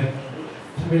time we had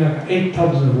something like 8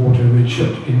 tons of water which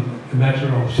shipped in a matter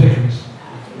of seconds.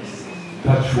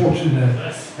 But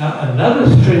fortunately, now another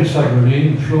French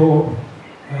submarine, Flo,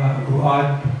 who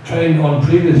I trained on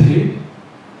previously,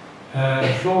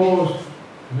 Flo's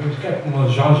captain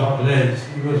was Jean-Jacques Les.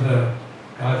 He was a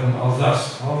guy from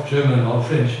Alsace, half German, half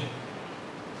French.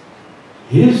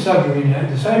 His submarine had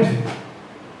the same thing,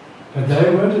 but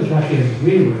they weren't as lucky as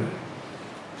we were.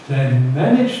 They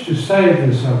managed to save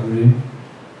the submarine,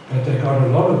 but they got a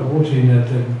lot of water in at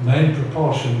the main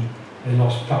propulsion. They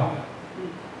lost power.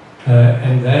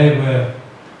 And they were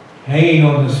hanging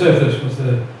on the surface with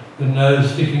the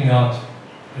nose sticking out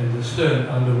and the stern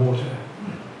underwater.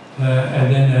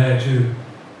 And then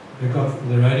they got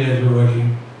the radios were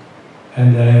working,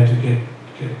 and they had to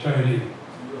get towed in.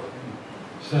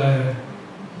 So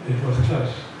it was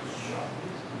close.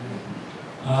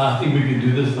 I think we could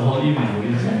do this the whole evening, what do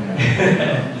you say?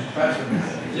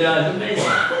 Yeah, it's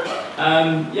amazing.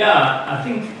 I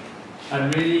think I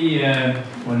really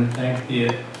want to thank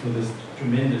Thea for this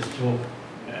tremendous talk.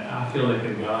 I feel like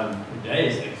it can go on for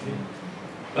days, actually.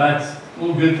 But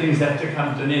all good things have to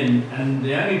come to an end. And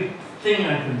the only thing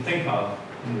I can think of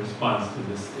in response to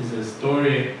this is a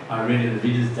story I read in the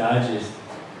Reader's Digest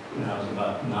when I was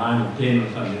about 9 or 10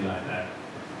 or something like that.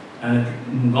 And it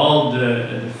involved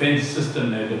a defense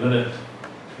system they developed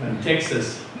in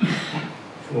Texas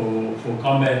for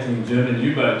combating German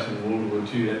U-boats in World War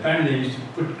II. Apparently they used to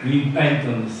put green paint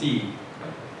on the sea.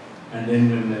 And then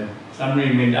when the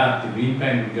submarine went up, the green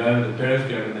paint would go over the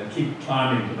periscope and they'd keep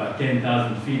climbing to about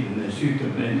 10,000 feet and they'd shoot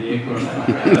them in the aircraft.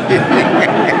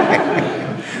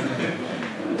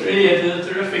 Really, it was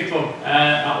a terrific talk.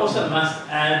 I also must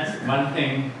add one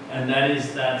thing, and that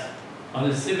is that on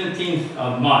the 17th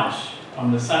of March,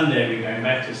 on the Sunday, we're going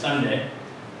back to Sunday,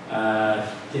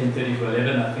 10:30 for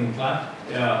 11, I think, Clark.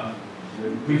 Yeah.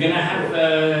 We're going to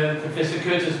have Professor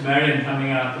Curtis Marion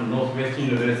coming out from Northwestern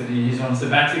University. He's on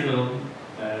sabbatical,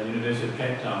 University of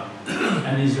Cape Town,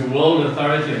 and he's a world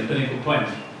authority on pinnacle point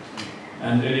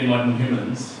and early modern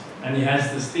humans. And he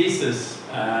has this thesis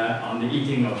on the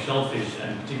eating of shellfish,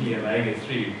 and particularly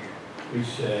omega-3,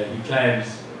 which he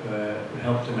claims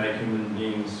helped to make human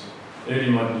beings, early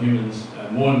modern humans,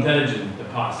 more intelligent in the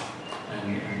past,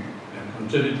 and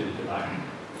contributed, if you like,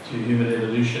 to human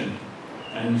evolution.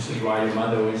 And this is why your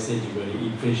mother always said you've got to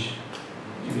eat fish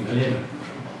to be clever.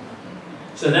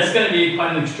 So that's going to be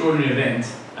quite an extraordinary event,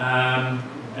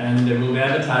 and we'll be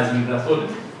advertising it.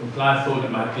 Clive thought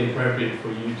it might be appropriate for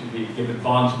you to give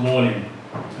advance warning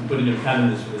and put in your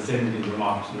calendars for the 17th of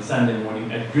March, on the Sunday morning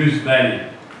at Goose Valley,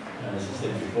 as I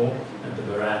said before, at the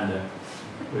veranda,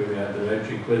 where we have the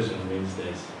Rotary quiz on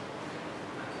Wednesdays.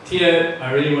 Tia,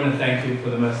 I really want to thank you for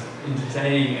the most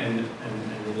entertaining and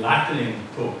enlightening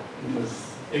talk. It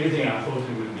was everything I thought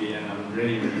it would be, and I'm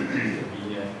really, really pleased to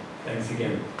be here. Thanks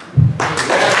again.